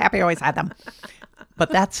 I'm so happy I always had them. But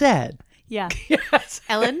that said, Yeah.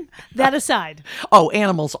 Ellen? That aside. oh,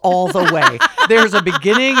 animals all the way. There's a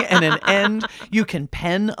beginning and an end. You can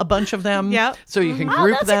pen a bunch of them. Yep. So you can Oh,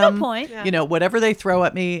 group that's a good them. point. Whatever they throw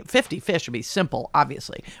at me. 50 fish would be simple,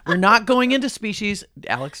 obviously. We're not going into species.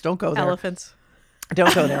 Alex, don't go there. Elephants.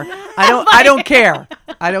 Don't go there. I don't care.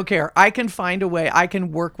 I don't care. I can find a way. I can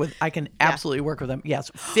absolutely work with them.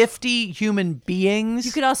 Yes. 50 human beings.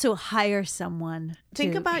 You could also hire someone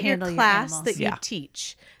Think to about your handle class animals. that you Yeah.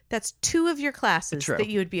 teach. That's 2 of your classes True. that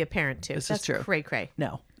you would be a parent to. This is That's true. cray-cray.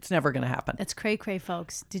 No, it's never going to happen. It's cray cray,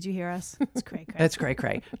 folks. Did you hear us? It's cray cray. It's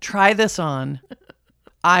cray. Try this on.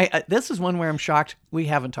 This is one where I'm shocked we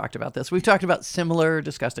haven't talked about this. We've talked about similar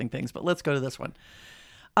disgusting things, but let's go to this one.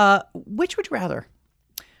 Which would you rather?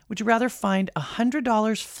 Would you rather find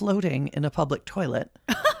 $100 floating in a public toilet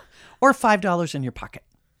or $5 in your pocket?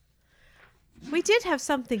 We did have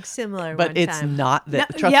something similar But one it's time. not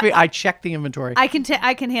that. No, Trust yeah. me, I checked the inventory. I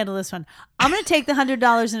can handle this one. I'm going to take the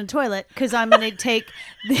 $100 in a toilet because I'm going to take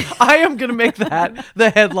I am going to make that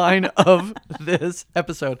the headline of this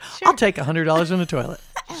episode. I'll take $100 in a toilet.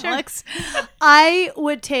 Alex. I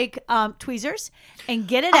would take tweezers and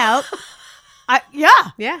get it out.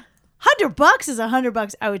 Yeah. $100 is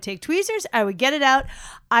 $100. I would take tweezers. I would get it out.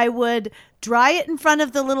 I would dry it in front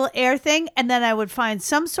of the little air thing, and then I would find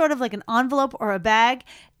some sort of like an envelope or a bag,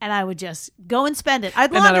 and I would just go and spend it. I'd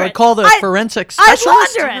And then launder I would it. call the forensic I'd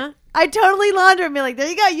specialist. launder it. I'd totally launder it and be like, there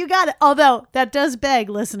you go, you got it. Although that does beg,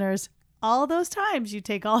 listeners, all those times you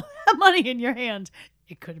take all that money in your hand,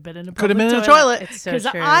 it could have been in a Could have been in a toilet. toilet. It's so Because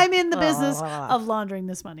true. I'm in the business of laundering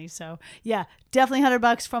this money. So yeah, definitely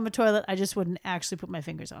 $100 from a toilet. I just wouldn't actually put my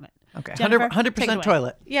fingers on it. Okay, Jennifer, 100% take it away.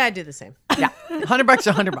 toilet. Yeah, I do the same. Yeah, $100,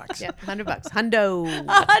 $100. Yeah, $100. Hundo.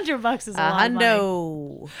 $100 is a lot of money.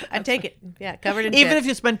 Hundo. I'd take it. Yeah, covered in Even shit. if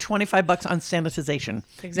you spend $25 on sanitization,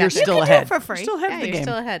 you're Exactly. still You can do it ahead. for free. You're still ahead Yeah, of the you're game.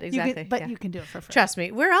 still ahead. You Exactly. can, but yeah. you can do it for free. Trust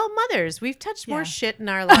me, we're all mothers. We've touched more Yeah. shit in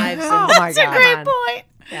our lives. Oh than- my That's a God. great Come on. point.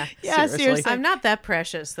 Yeah. Yeah, Seriously. seriously. I'm not that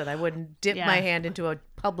precious that I wouldn't dip Yeah. my hand into a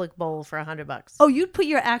public bowl for $100. Oh, you'd put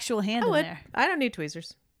your actual hand I in would. there. I don't need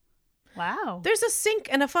tweezers. Wow. There's a sink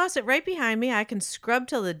and a faucet right behind me. I can scrub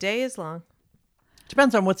till the day is long.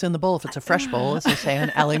 Depends on what's in the bowl. If it's a fresh bowl, as they say on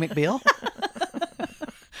Ally McBeal.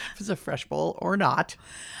 If it's a fresh bowl or not,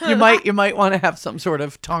 you might want to have some sort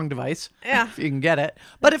of tongue device. Yeah. If you can get it.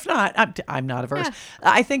 But if not, I'm not averse.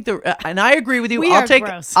 I think and I agree with you. We I'll are take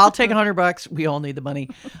gross. $100. We all need the money.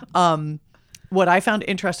 What I found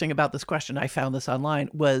interesting about this question, I found this online,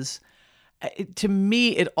 was to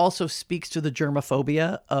me, it also speaks to the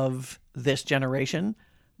germophobia of this generation.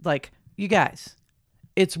 Like, you guys,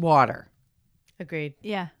 it's water Agreed.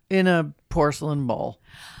 Yeah. in a porcelain bowl.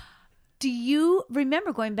 Do you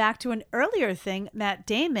remember, going back to an earlier thing, Matt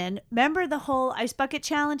Damon, remember the whole ice bucket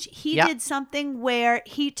challenge? He Yep. did something where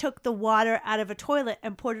he took the water out of a toilet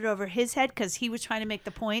and poured it over his head because he was trying to make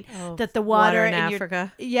the point that the water in in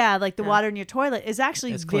Africa. the water in your toilet is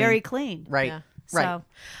actually It's very clean. Right. Yeah. Right. So,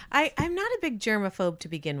 I'm not a big germaphobe to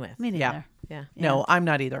begin with. me neither. Yeah. No, I'm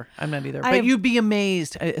not either. But have- you'd be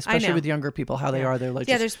amazed, especially know. with younger people, how they are. They're like,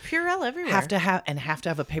 Yeah, just there's Purell everywhere. have to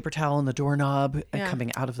have a paper towel on the doorknob Yeah.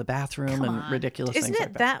 coming out of the bathroom and ridiculous Isn't things it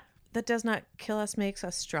like that. that does not kill us makes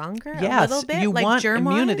us stronger a Yes, little bit? you like want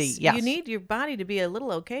germ-wise, immunity, yes. You need your body to be a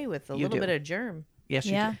little okay with a You little do. bit of germ. Yes,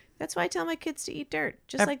 you Yeah. do. That's why I tell my kids to eat dirt,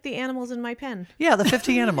 just like the animals in my pen. Yeah, the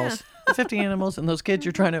 50 animals. The 50 animals and those kids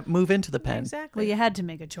you're trying to move into the pen. Exactly. Well, you had to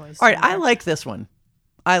make a choice. All right, I like this one.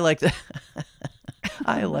 I like the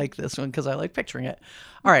I like this one because I like picturing it.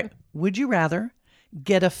 All right, would you rather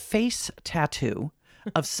get a face tattoo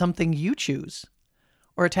of something you choose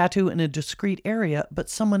or a tattoo in a discrete area but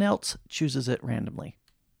someone else chooses it randomly?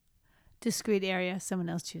 Discrete area, someone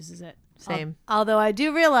else chooses it. Same. Although I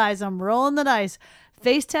do realize I'm rolling the dice.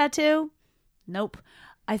 Face tattoo? Nope.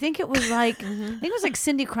 I think it was like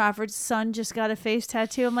Cindy Crawford's son just got a face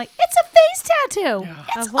tattoo. I'm like, it's a face tattoo.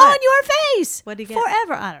 It's Of what? on your face. What'd he get?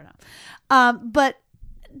 Forever. I don't know. But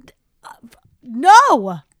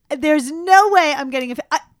no, there's no way I'm getting and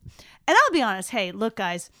I'll be honest. Hey, look,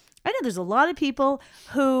 guys, I know there's a lot of people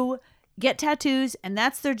who get tattoos and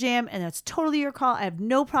that's their jam and that's totally your call. I have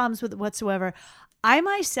no problems with it whatsoever. I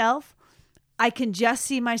myself, I can just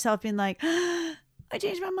see myself being like, I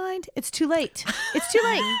changed my mind. It's too late. It's too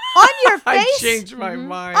late. On your face. my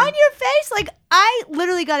mind. On your face. Like, I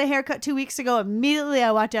literally got a haircut 2 weeks ago. Immediately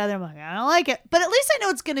I walked out there. I'm like, I don't like it. But at least I know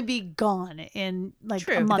it's going to be gone in like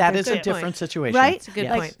True. a month That or is two. a different situation. Right? It's a good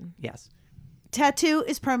Yes. point. Yes. Tattoo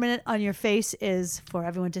is permanent. On your face is for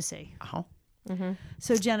everyone to see. Uh-huh.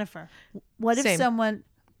 So, Jennifer, what if Same. someone...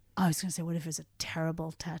 I was going to say, what if it's a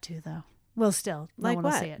terrible tattoo, though? Well, still, no Like one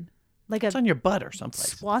will what? see it. Like It's a on your butt or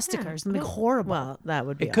someplace. swastika or something horrible. Well, that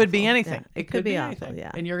would be It could be awful. anything. Yeah, it could be awful. anything.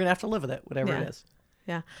 Yeah. And you're going to have to live with it, whatever Yeah. it is.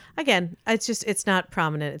 Yeah. Again, it's not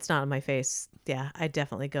prominent. It's not on my face. Yeah. I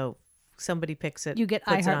definitely go. Somebody picks it. You get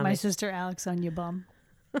I puts it Heart on My me. Sister Alex on your bum.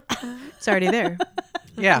 It's already there.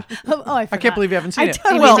 Yeah. Oh, I forgot. I can't believe you haven't seen it.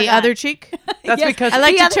 totally You Well, mean the other cheek? that's Yes, because I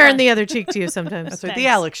like The to other turn one. the other cheek to you sometimes. that's right, the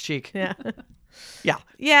Thanks. Alex cheek. Yeah. Yeah.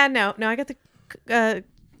 Yeah. No. I got the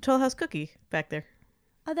Toll House cookie back there.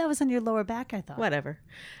 Oh, that was on your lower back, I thought. Whatever.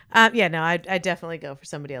 Yeah. No. I definitely go for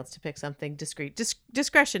somebody else to pick something discreet.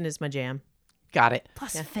 Discretion is my jam. Got it.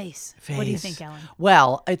 Plus face. What do you Face. think, Ellen?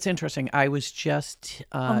 Well, it's interesting. I was just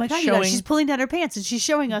Oh my God, you showing. guys, she's pulling down her pants and she's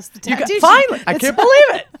showing us the You got- tattoo. finally, I can't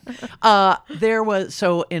believe it. There was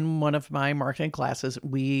in one of my marketing classes,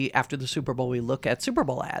 after the Super Bowl, we look at Super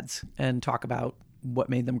Bowl ads and talk about what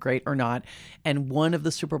made them great or not. And one of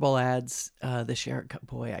the Super Bowl ads this year,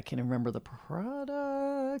 boy, I can't even remember the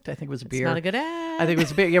product. I think it was a beer. It's not a good ad. I think it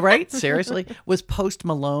was a beer. Yeah, right. Seriously, was Post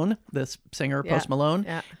Malone, this singer Yeah, Post Malone,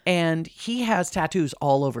 yeah. and he has tattoos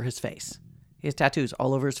all over his face. He has tattoos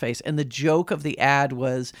all over his face. And the joke of the ad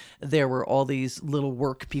was there were all these little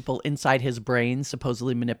work people inside his brain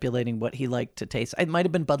supposedly manipulating what he liked to taste. It might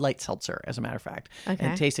have been Bud Light Seltzer, as a matter of fact, Okay.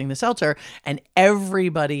 and tasting the seltzer. And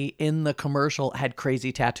everybody in the commercial had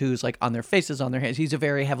crazy tattoos, like on their faces, on their hands. He's a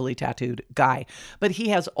very heavily tattooed guy, but he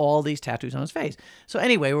has all these tattoos on his face. So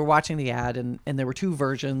anyway, we're watching the ad, and there were two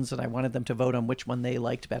versions, and I wanted them to vote on which one they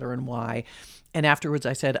liked better and why. And afterwards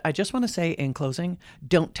I said, I just want to say in closing,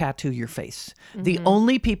 don't tattoo your face. The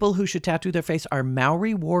only people who should tattoo their face are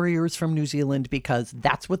Maori warriors from New Zealand, because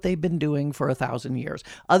that's what they've been doing for 1,000 years.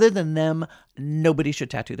 Other than them, nobody should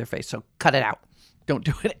tattoo their face. So cut it out. Don't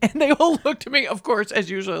do it. And they all looked at me, of course, as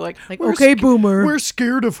usually, like "We're okay, boomer." We're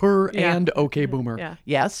scared of her Yeah. and okay, boomer. Yeah.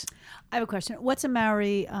 Yes. I have a question. What's a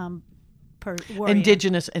Maori warrior?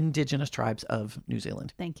 Indigenous tribes of New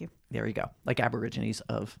Zealand. Thank you. There you go. Like Aborigines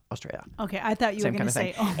of Australia. Okay, I thought you Same were kind going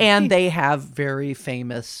of to thing. say, oh, And they have very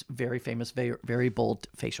famous, very bold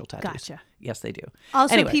facial tattoos. Gotcha. Yes, they do.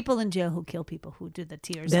 also Anyway, people in jail who kill people who do the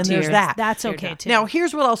tears. Then there's that. That's Teardrop. okay too. Now,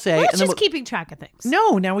 here's what I'll say. Well, it's and then just keeping track of things.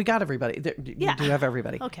 No, now we got everybody. Yeah. We do have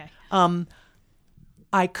everybody. Okay.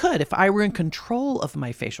 I could, if I were in control of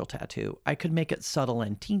my facial tattoo, I could make it subtle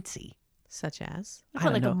and teensy. Such as. I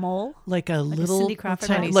feel like know. a mole. Like a little, Cindy Crawford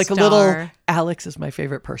tiny, Alex? like a Star. little. Alex is my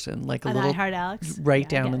favorite person. Like a An little, I Heart Alex. right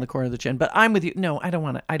Yeah, I down get in the it. corner of the chin. But I'm with you. No, I don't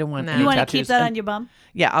want it. I don't want. No. any You want to tattoos. keep that And- on your bum?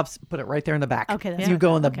 Yeah, I'll put it right there in the back. Okay, that's you fine.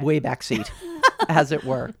 go in the Okay. way back seat, as it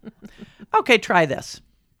were. Okay, try this.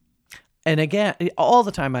 And again, all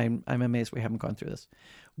the time, I'm amazed we haven't gone through this.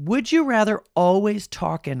 Would you rather always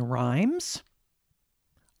talk in rhymes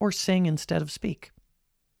or sing instead of speak?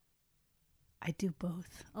 I do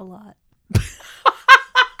both a lot.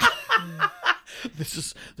 This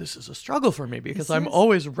is a struggle for me because I'm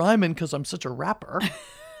always rhyming because I'm such a rapper.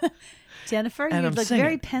 Jennifer, And you I'm look singing.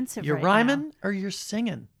 very pensive You're right rhyming now. or you're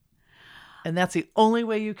singing. And that's the only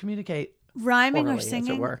way you communicate. Rhyming orally, or as it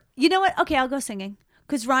singing? were. You know what? Okay, I'll go singing.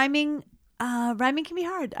 Because rhyming can be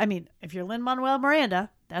hard. I mean, if you're Lin-Manuel Miranda,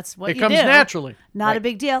 that's what It you comes do. naturally. Not Right. a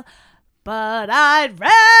big deal. But I'd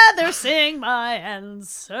rather sing my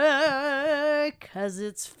answer because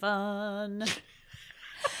it's fun.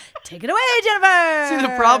 Take it away, Jennifer. See,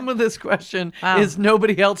 the problem with this question is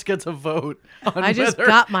nobody else gets a vote. On I just whether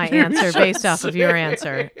got my you answer should based off of your sing.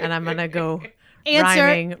 answer, and I'm gonna go Answer.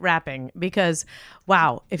 rhyming, rapping, because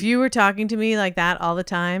wow, if you were talking to me like that all the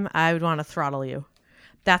time, I would want to throttle you.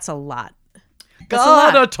 That's a lot. That's a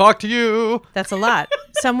Gotta lot. talk to you. That's a lot.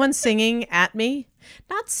 Someone singing at me,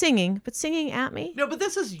 not singing, but singing at me. No, but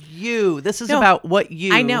this is you. This is No, about what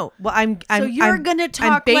you. I know. Well, I'm you're gonna talk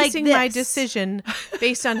I'm like basing my this. decision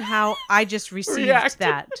based on how I just received Reacted.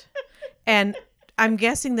 that, and I'm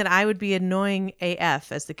guessing that I would be annoying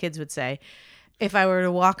AF, as the kids would say, if I were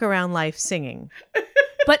to walk around life singing.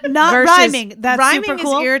 But not Versus rhyming. That's rhyming super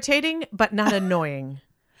cool. is irritating, but not annoying.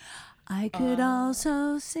 I could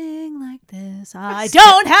also sing like this. I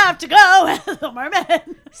don't have to go as a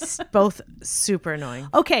merman. Both super annoying.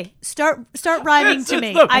 Okay, start rhyming This to is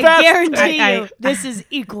me. the I best guarantee thing. you this is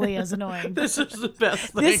equally as annoying. This is the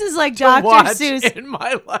best thing. This is like to Dr. watch Seuss. in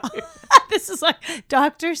my life. This is like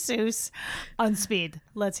Dr. Seuss on speed.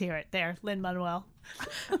 Let's hear it there, Lin-Manuel.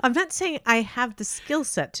 I'm not saying I have the skill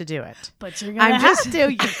set to do it. But you're going to I'm have just- to.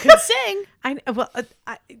 You could sing.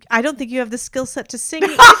 I don't think you have the skill set to sing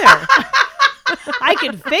either. I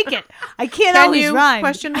can fake it. I can't Can always you? rhyme.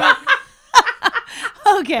 Question mark.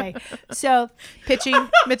 Okay, so, Pitchy,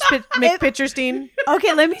 McPitcherstein.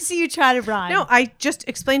 okay, let me see you try to rhyme. No, I just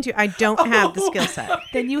explained to you I don't have the skill set.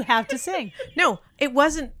 Then you have to sing. No, it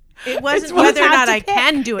wasn't It's whether or have not to I pick.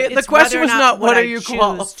 can do it. The It's question whether or was not what I are you choose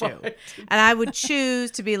qualified to. And I would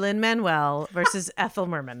choose to be Lin-Manuel versus Ethel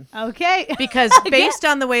Merman. Okay. Because based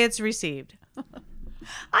on the way it's received,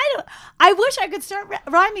 I wish I could start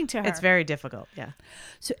rhyming to her. it's very difficult. Yeah.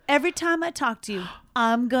 So every time I talk to you,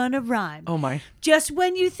 I'm going to rhyme. Oh my. Just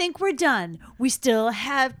when you think we're done, we still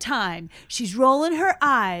have time. She's rolling her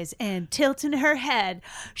eyes and tilting her head.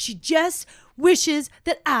 She just wishes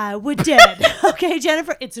that I were dead. Okay,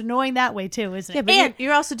 Jennifer? It's annoying that way too, isn't it? Yeah, but And-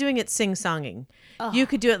 you're also doing it sing-songing. You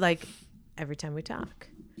could do it like every time we talk.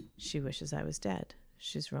 She wishes I was dead.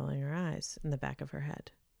 She's rolling her eyes in the back of her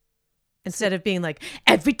head. Instead of being like,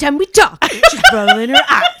 every time we talk, she's rolling her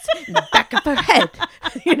eyes in the back of her head.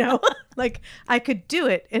 You know? Like, I could do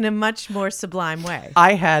it in a much more sublime way.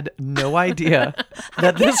 I had no idea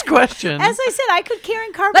that this question. As I said, I could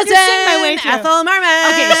Karen Carpenter sing my way through. Ethel Merman.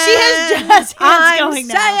 Okay, she has just hands I'm going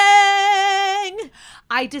now. saying.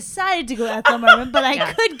 I decided to go Ethel Merman, but I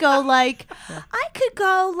Yeah. could go like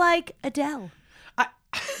Adele. Are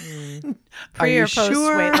Pre you or post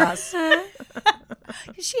sure? weight loss.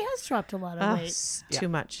 She has dropped a lot of weight. Too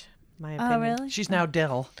much, my opinion. Oh, really? She's now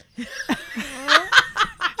Dell. She's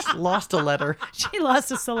lost a letter. She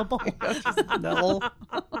lost a syllable. No.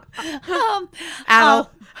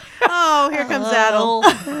 Adel. Oh, here comes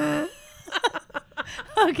Adel.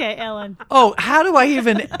 Okay, Ellen. Oh, how do I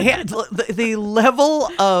even handle the level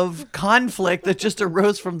of conflict that just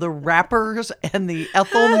arose from the rappers and the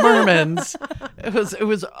Ethel Mermans?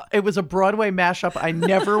 It was a Broadway mashup I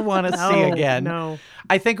never want to see again. no.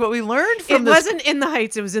 I think what we learned from It this, wasn't in the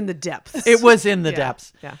heights, it was in the depths. it was in the Yeah,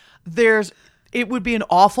 depths. yeah. It would be an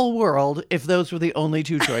awful world if those were the only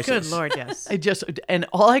two choices. Good Lord, yes. And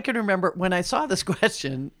all I can remember when I saw this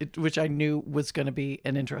question, which I knew was going to be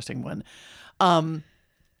an interesting one,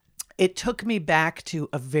 it took me back to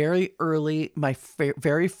a very early, my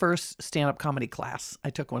very first stand-up comedy class. I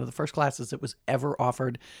took one of the first classes that was ever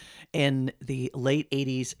offered in the late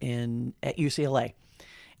 80s at UCLA.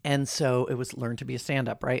 And so it was learn to be a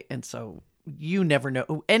stand-up, right? And so you never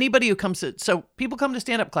know. Anybody who comes to, so people come to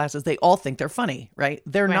stand-up classes, they all think they're funny, right?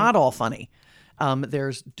 They're not all funny.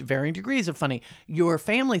 There's varying degrees of funny. Your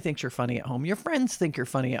family thinks you're funny at home. Your friends think you're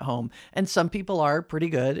funny at home. And some people are pretty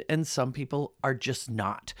good and some people are just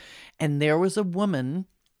not. And there was a woman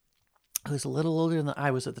who was a little older than I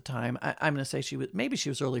was at the time. I'm going to say she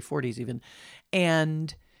was early 40s even.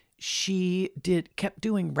 And she kept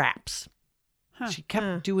doing raps. She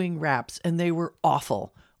kept doing raps and they were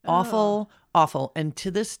awful. Awful. And to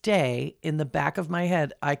this day, in the back of my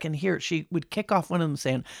head, I can hear it. She would kick off one of them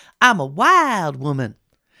saying, "I'm a wild woman."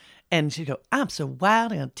 And she'd go, I'm so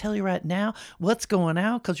wild. I'm going to tell you right now what's going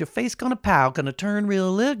on because your face going to pow, going to turn real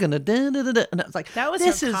little, going to da-da-da-da. And I was like, That was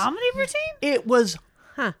this her is comedy routine? It was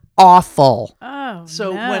awful. Oh,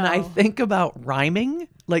 So no. when I think about rhyming,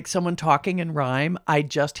 like someone talking in rhyme, I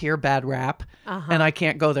just hear bad rap and I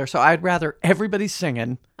can't go there. So I'd rather everybody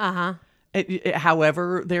singing,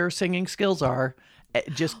 however their singing skills are,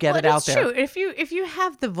 just get it out It's there. true. If you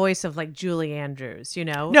have the voice of like Julie Andrews,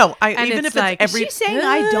 No, and even if like, it's every, Is she saying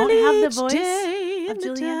I don't have the voice day of in the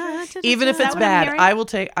Julie Andrews? even if that it's what I'm bad,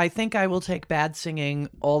 hearing? I think I will take bad singing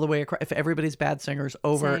all the way across. If everybody's bad singers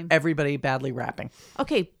over Same. everybody badly rapping.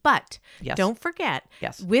 Okay, but Yes. don't forget,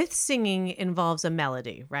 Yes. with singing involves a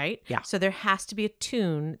melody, right? Yeah. So there has to be a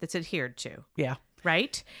tune that's adhered to, Yeah.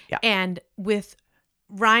 right? Yeah. And with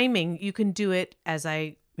rhyming, you can do it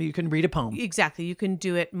You can read a poem. exactly. You can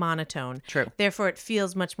do it monotone. True. Therefore, it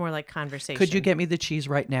feels much more like conversation. Could you get me the cheese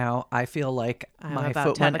right now? I feel like I'm my about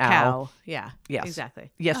foot to have went a ow. cow? Yeah. Yes. Exactly.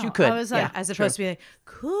 Yes, you Oh, could. I was like- yeah. As opposed to be like,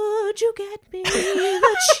 could you get me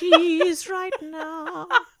the cheese right now?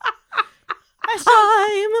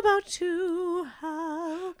 I'm about to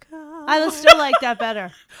have a cow. I still like that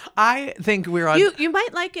better. I think we're on. You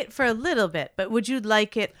might like it for a little bit, but would you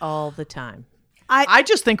like it all the time? I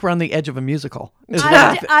just think we're on the edge of a musical. is what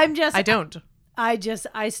I thi- I'm just. I don't.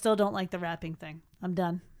 I still don't like the rapping thing. I'm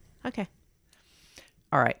done. Okay.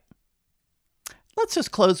 All right. Let's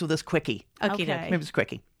just close with this quickie. Okay. Okay. Maybe it's a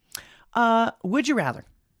quickie. Would you rather?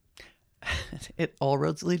 It all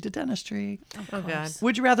roads lead to dentistry. Oh God.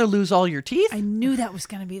 Would you rather lose all your teeth? I knew that was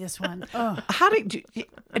going to be this one. Oh. How did you?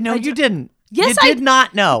 No, you didn't. Yes, you I- did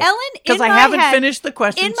not know. Ellen, because in I my haven't head- finished the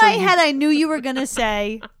question. In so my you- head, I knew you were going to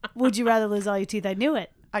say, would you rather lose all your teeth? I knew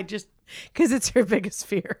it. I just. Because it's her biggest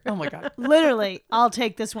fear. Oh my god. Literally, I'll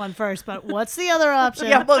take this one first, but what's the other option?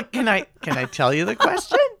 Yeah. Well, can I tell you the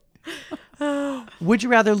question? Would you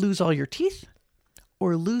rather lose all your teeth,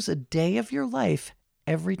 or lose a day of your life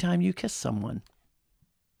every time you kiss someone?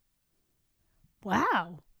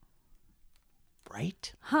 Wow.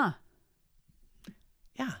 Right. Huh.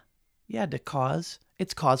 Yeah. Yeah.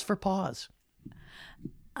 It's cause for pause.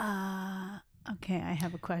 Okay, I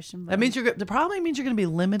have a question. That means that probably means you're going to be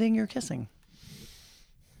limiting your kissing.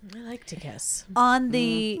 I like to kiss. on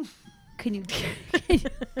the. Can you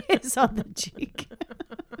kiss on the cheek?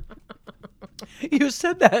 You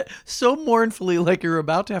said that so mournfully, like you're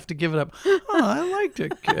about to have to give it up. Oh, I like to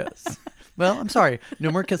kiss. Well, I'm sorry. No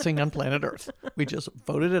more kissing on planet Earth. We just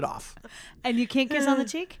voted it off. And you can't kiss on the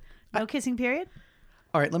cheek? No kissing period?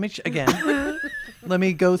 All right, let me again. Let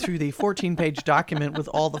me go through the 14-page document with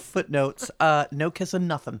all the footnotes. No kissing,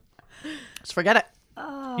 nothing. Just forget it.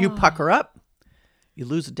 You pucker up, you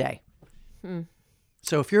lose a day.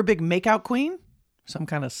 So if you're a big makeout queen, some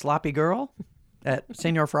kind of sloppy girl at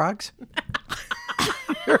Senor Frogs,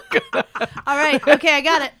 All right. Okay, I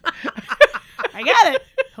got it. I got it.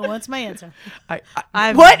 Who wants my answer?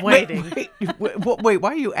 I'm what? waiting. Wait,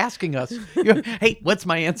 why are you asking us? Hey, what's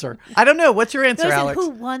my answer? I don't know. What's your answer, Listen, Alex? who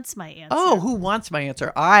wants my answer? Oh, who wants my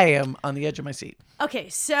answer? I am on the edge of my seat. Okay,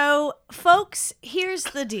 so folks, here's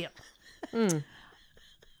the deal.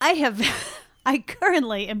 I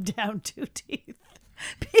currently am down 2 teeth.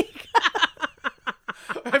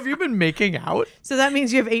 Have you been making out? So that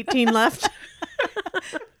means you have 18 left?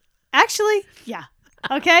 Actually, yeah.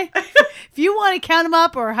 Okay. If you want to count them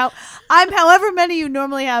up, or I'm however many you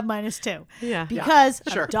normally have -2. Yeah. Because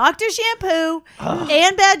sure. Dr. Shampoo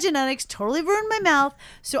and bad genetics totally ruined my mouth.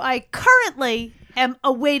 So I currently am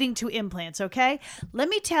awaiting 2 implants. Okay. Let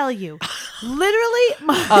me tell you,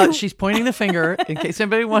 literally, She's pointing the finger. In case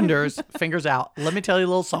anybody wonders, fingers out. Let me tell you a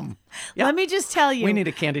little something. Yep. let me just tell you, We need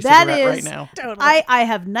a candy that cigarette right is- now. I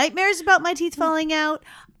have nightmares about my teeth falling out.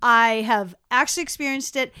 I have actually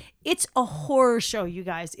experienced it. It's a horror show, you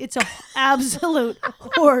guys. It's a absolute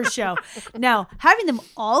horror show. Now, having them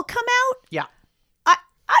all come out, Yeah.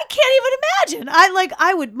 I can't even imagine.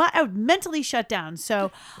 I would mentally shut down.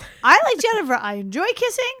 So I like Jennifer. I enjoy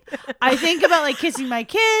kissing. I think about like kissing my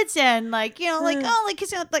kids and like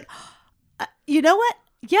kissing like you know what?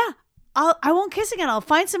 Yeah. I won't kiss again. I'll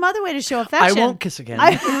find some other way to show I affection. won't kiss again.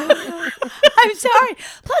 I'm sorry.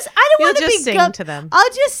 Plus, I don't You'll want to just be sing to them. I'll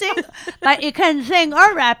just sing. But you couldn't sing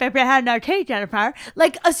or rap if you had no teeth, Jennifer.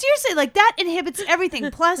 Like seriously, like that inhibits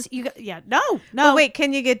everything. Plus, no. Oh, wait,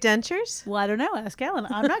 can you get dentures? Well, I don't know. Ask Ellen.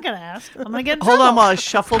 I'm not gonna ask. I'm gonna get in Hold on trouble. while I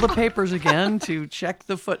shuffle the papers again to check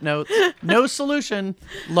the footnotes. No solution.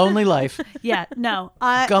 Lonely life. Yeah, no.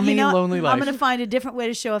 Gummy, you know what? lonely life. I'm gonna find a different way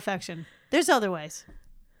to show affection. There's other ways.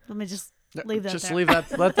 Let me just leave that Just there. leave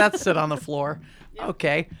that. Let that sit on the floor.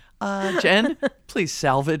 Okay. Jen, please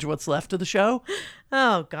salvage what's left of the show.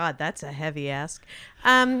 Oh God, that's a heavy ask.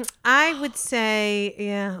 I would say,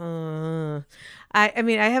 yeah. I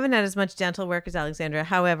mean, I haven't had as much dental work as Alexandra.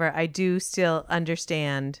 However, I do still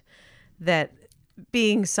understand that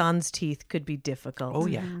being sans teeth could be difficult. Oh,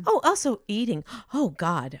 yeah. Oh, also eating. Oh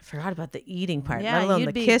God, I forgot about the eating part. Yeah, let alone you'd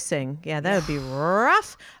the be- kissing. Yeah, that would be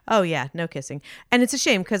rough. Oh yeah, no kissing. And it's a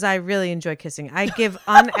shame because I really enjoy kissing. I give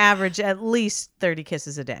on average at least 30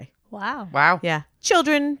 kisses a day. Wow. Wow. Yeah,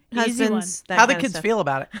 children, Easy husbands. That How the kind of kids stuff. feel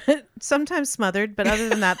about it? Sometimes smothered, but other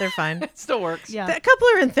than that, they're fine. It still works. Yeah. A couple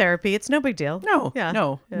are in therapy. It's no big deal. No, Yeah.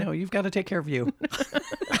 no. You've got to take care of you.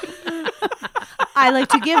 I like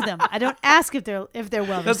to give them. I don't ask if they're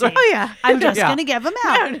well That's received. right. Oh yeah. I'm just Yeah. gonna give them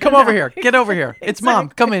out. Come over here. Get over here. It's mom.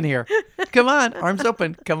 Come in here. Come on. Arms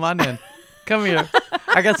open. Come on in. Come here.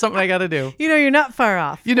 I got something I got to do. You know, you're not far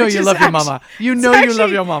off. You know which you is love your actu- mama. You it's know you love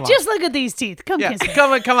actually your mama. Just look at these teeth. Come Yeah. kiss me.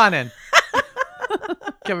 Come on in.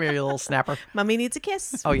 Come here, you little snapper. Mommy needs a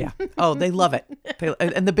kiss. Oh yeah. Oh, they love it.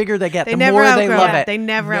 And the bigger they get, They the never more outgrow they love it. it. They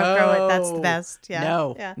never outgrow it. That's the No. best. Yeah.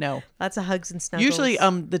 No. Yeah. No. Lots of hugs and snuggles. Usually,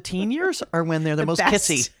 the teen years are when they're the most best.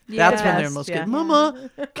 kissy. Yeah. That's when they're Best, most yeah. good. Mama,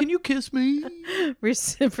 can you kiss me?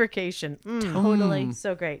 reciprocation. Totally.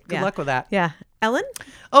 So great. Good yeah. luck with that. Yeah. Ellen?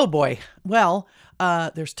 Oh boy. Well,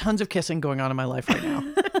 there's tons of kissing going on in my life right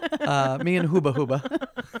now. Me and Hooba Hooba.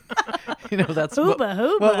 You know, that's Hooba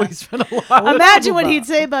Hooba. what we spend a lot of Imagine what Hooba. he'd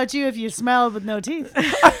say about you if you smiled with no teeth.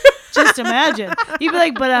 Just imagine. He'd be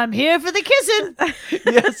like, "But I'm here for the kissing."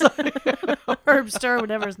 Yes. Herbster,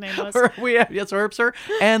 whatever his name was. We have, yes, Herbster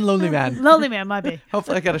and Lonely Man. Lonely Man might be.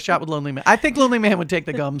 Hopefully, I got a shot with Lonely Man. I think Lonely Man would take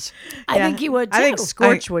the gums. I think he would too. I think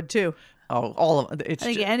Scorch would too. Oh, all of it. It's I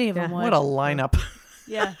think just- any of them would. what a lineup.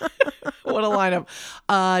 Yeah. What a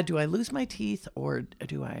lineup. Do I lose my teeth or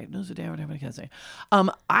do I lose a day? Whatever I can say.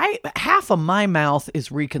 Half of my mouth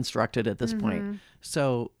is reconstructed at this point.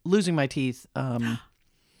 So losing my teeth,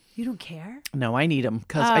 You don't care? no, I need them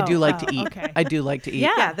because I do like to eat. okay. I do like to eat.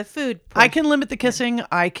 Yeah. Yeah, the food. I can limit the kissing.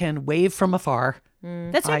 I can wave from afar.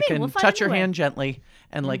 That's what I I mean. can We'll find touch a your way. hand gently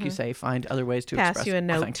and, like you say, find other ways to Pass express you a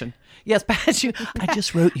note. affection. Yes, pass you. I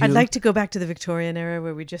just wrote you. I'd like to go back to the Victorian era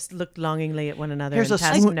where we just looked longingly at one another Here's and a,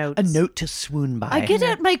 passed swoon, notes. a note to swoon by. I get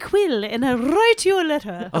out my quill and I write you a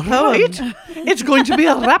letter. Right? It's going to be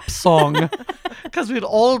a rap song because we're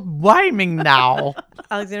all rhyming now.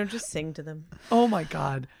 Alexander, just sing to them. Oh my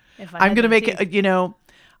God. If I I'm had going to no make teeth. it,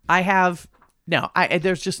 I have,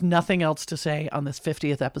 there's just nothing else to say on this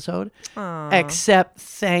 50th episode except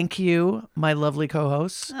thank you, my lovely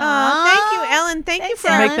co-hosts. Oh, thank you, Ellen. Thank you Thanks, for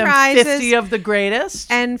Ellen. our Make them prizes 50 of the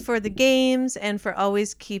greatest. and for the games and for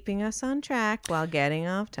always keeping us on track while getting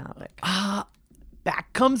off topic.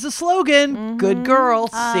 Back comes the slogan. Good girl.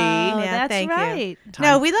 See? Oh, Yeah, that's thank you. right.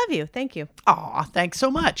 No, we love you. Thank you. Aw, thanks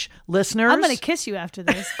so much. Listeners, I'm going to kiss you after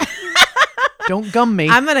this. don't gum me.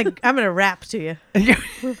 I'm gonna rap to you.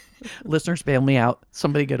 Listeners, bail me out.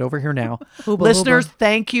 Somebody get over here now. Hooba, Listeners, hooba.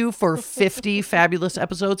 thank you for 50 fabulous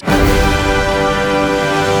episodes.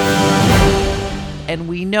 And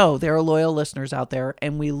we know there are loyal listeners out there,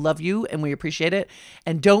 and we love you and we appreciate it.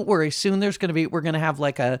 And don't worry, soon we're gonna have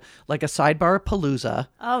like a sidebar palooza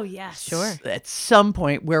Oh, yes. Sure. at some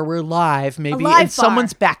point where we're live, maybe live in bar.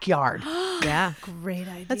 someone's backyard. Yeah. Great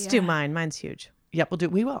idea. Let's do mine. Mine's huge. Yep, we'll do.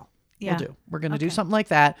 We will. Yeah. We'll do. We're gonna do Okay. something like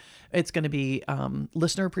that. It's gonna be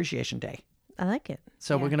Listener Appreciation Day. I like it.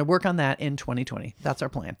 So we're going to work on that in 2020. That's our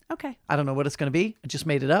plan. Okay. I don't know what it's going to be. I just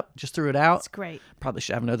made it up, just threw it out. It's great. Probably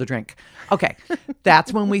should have another drink. Okay.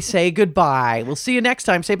 That's when we say goodbye. We'll see you next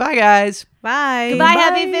time. Say bye, guys. Bye. Bye.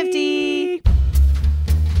 Happy 50.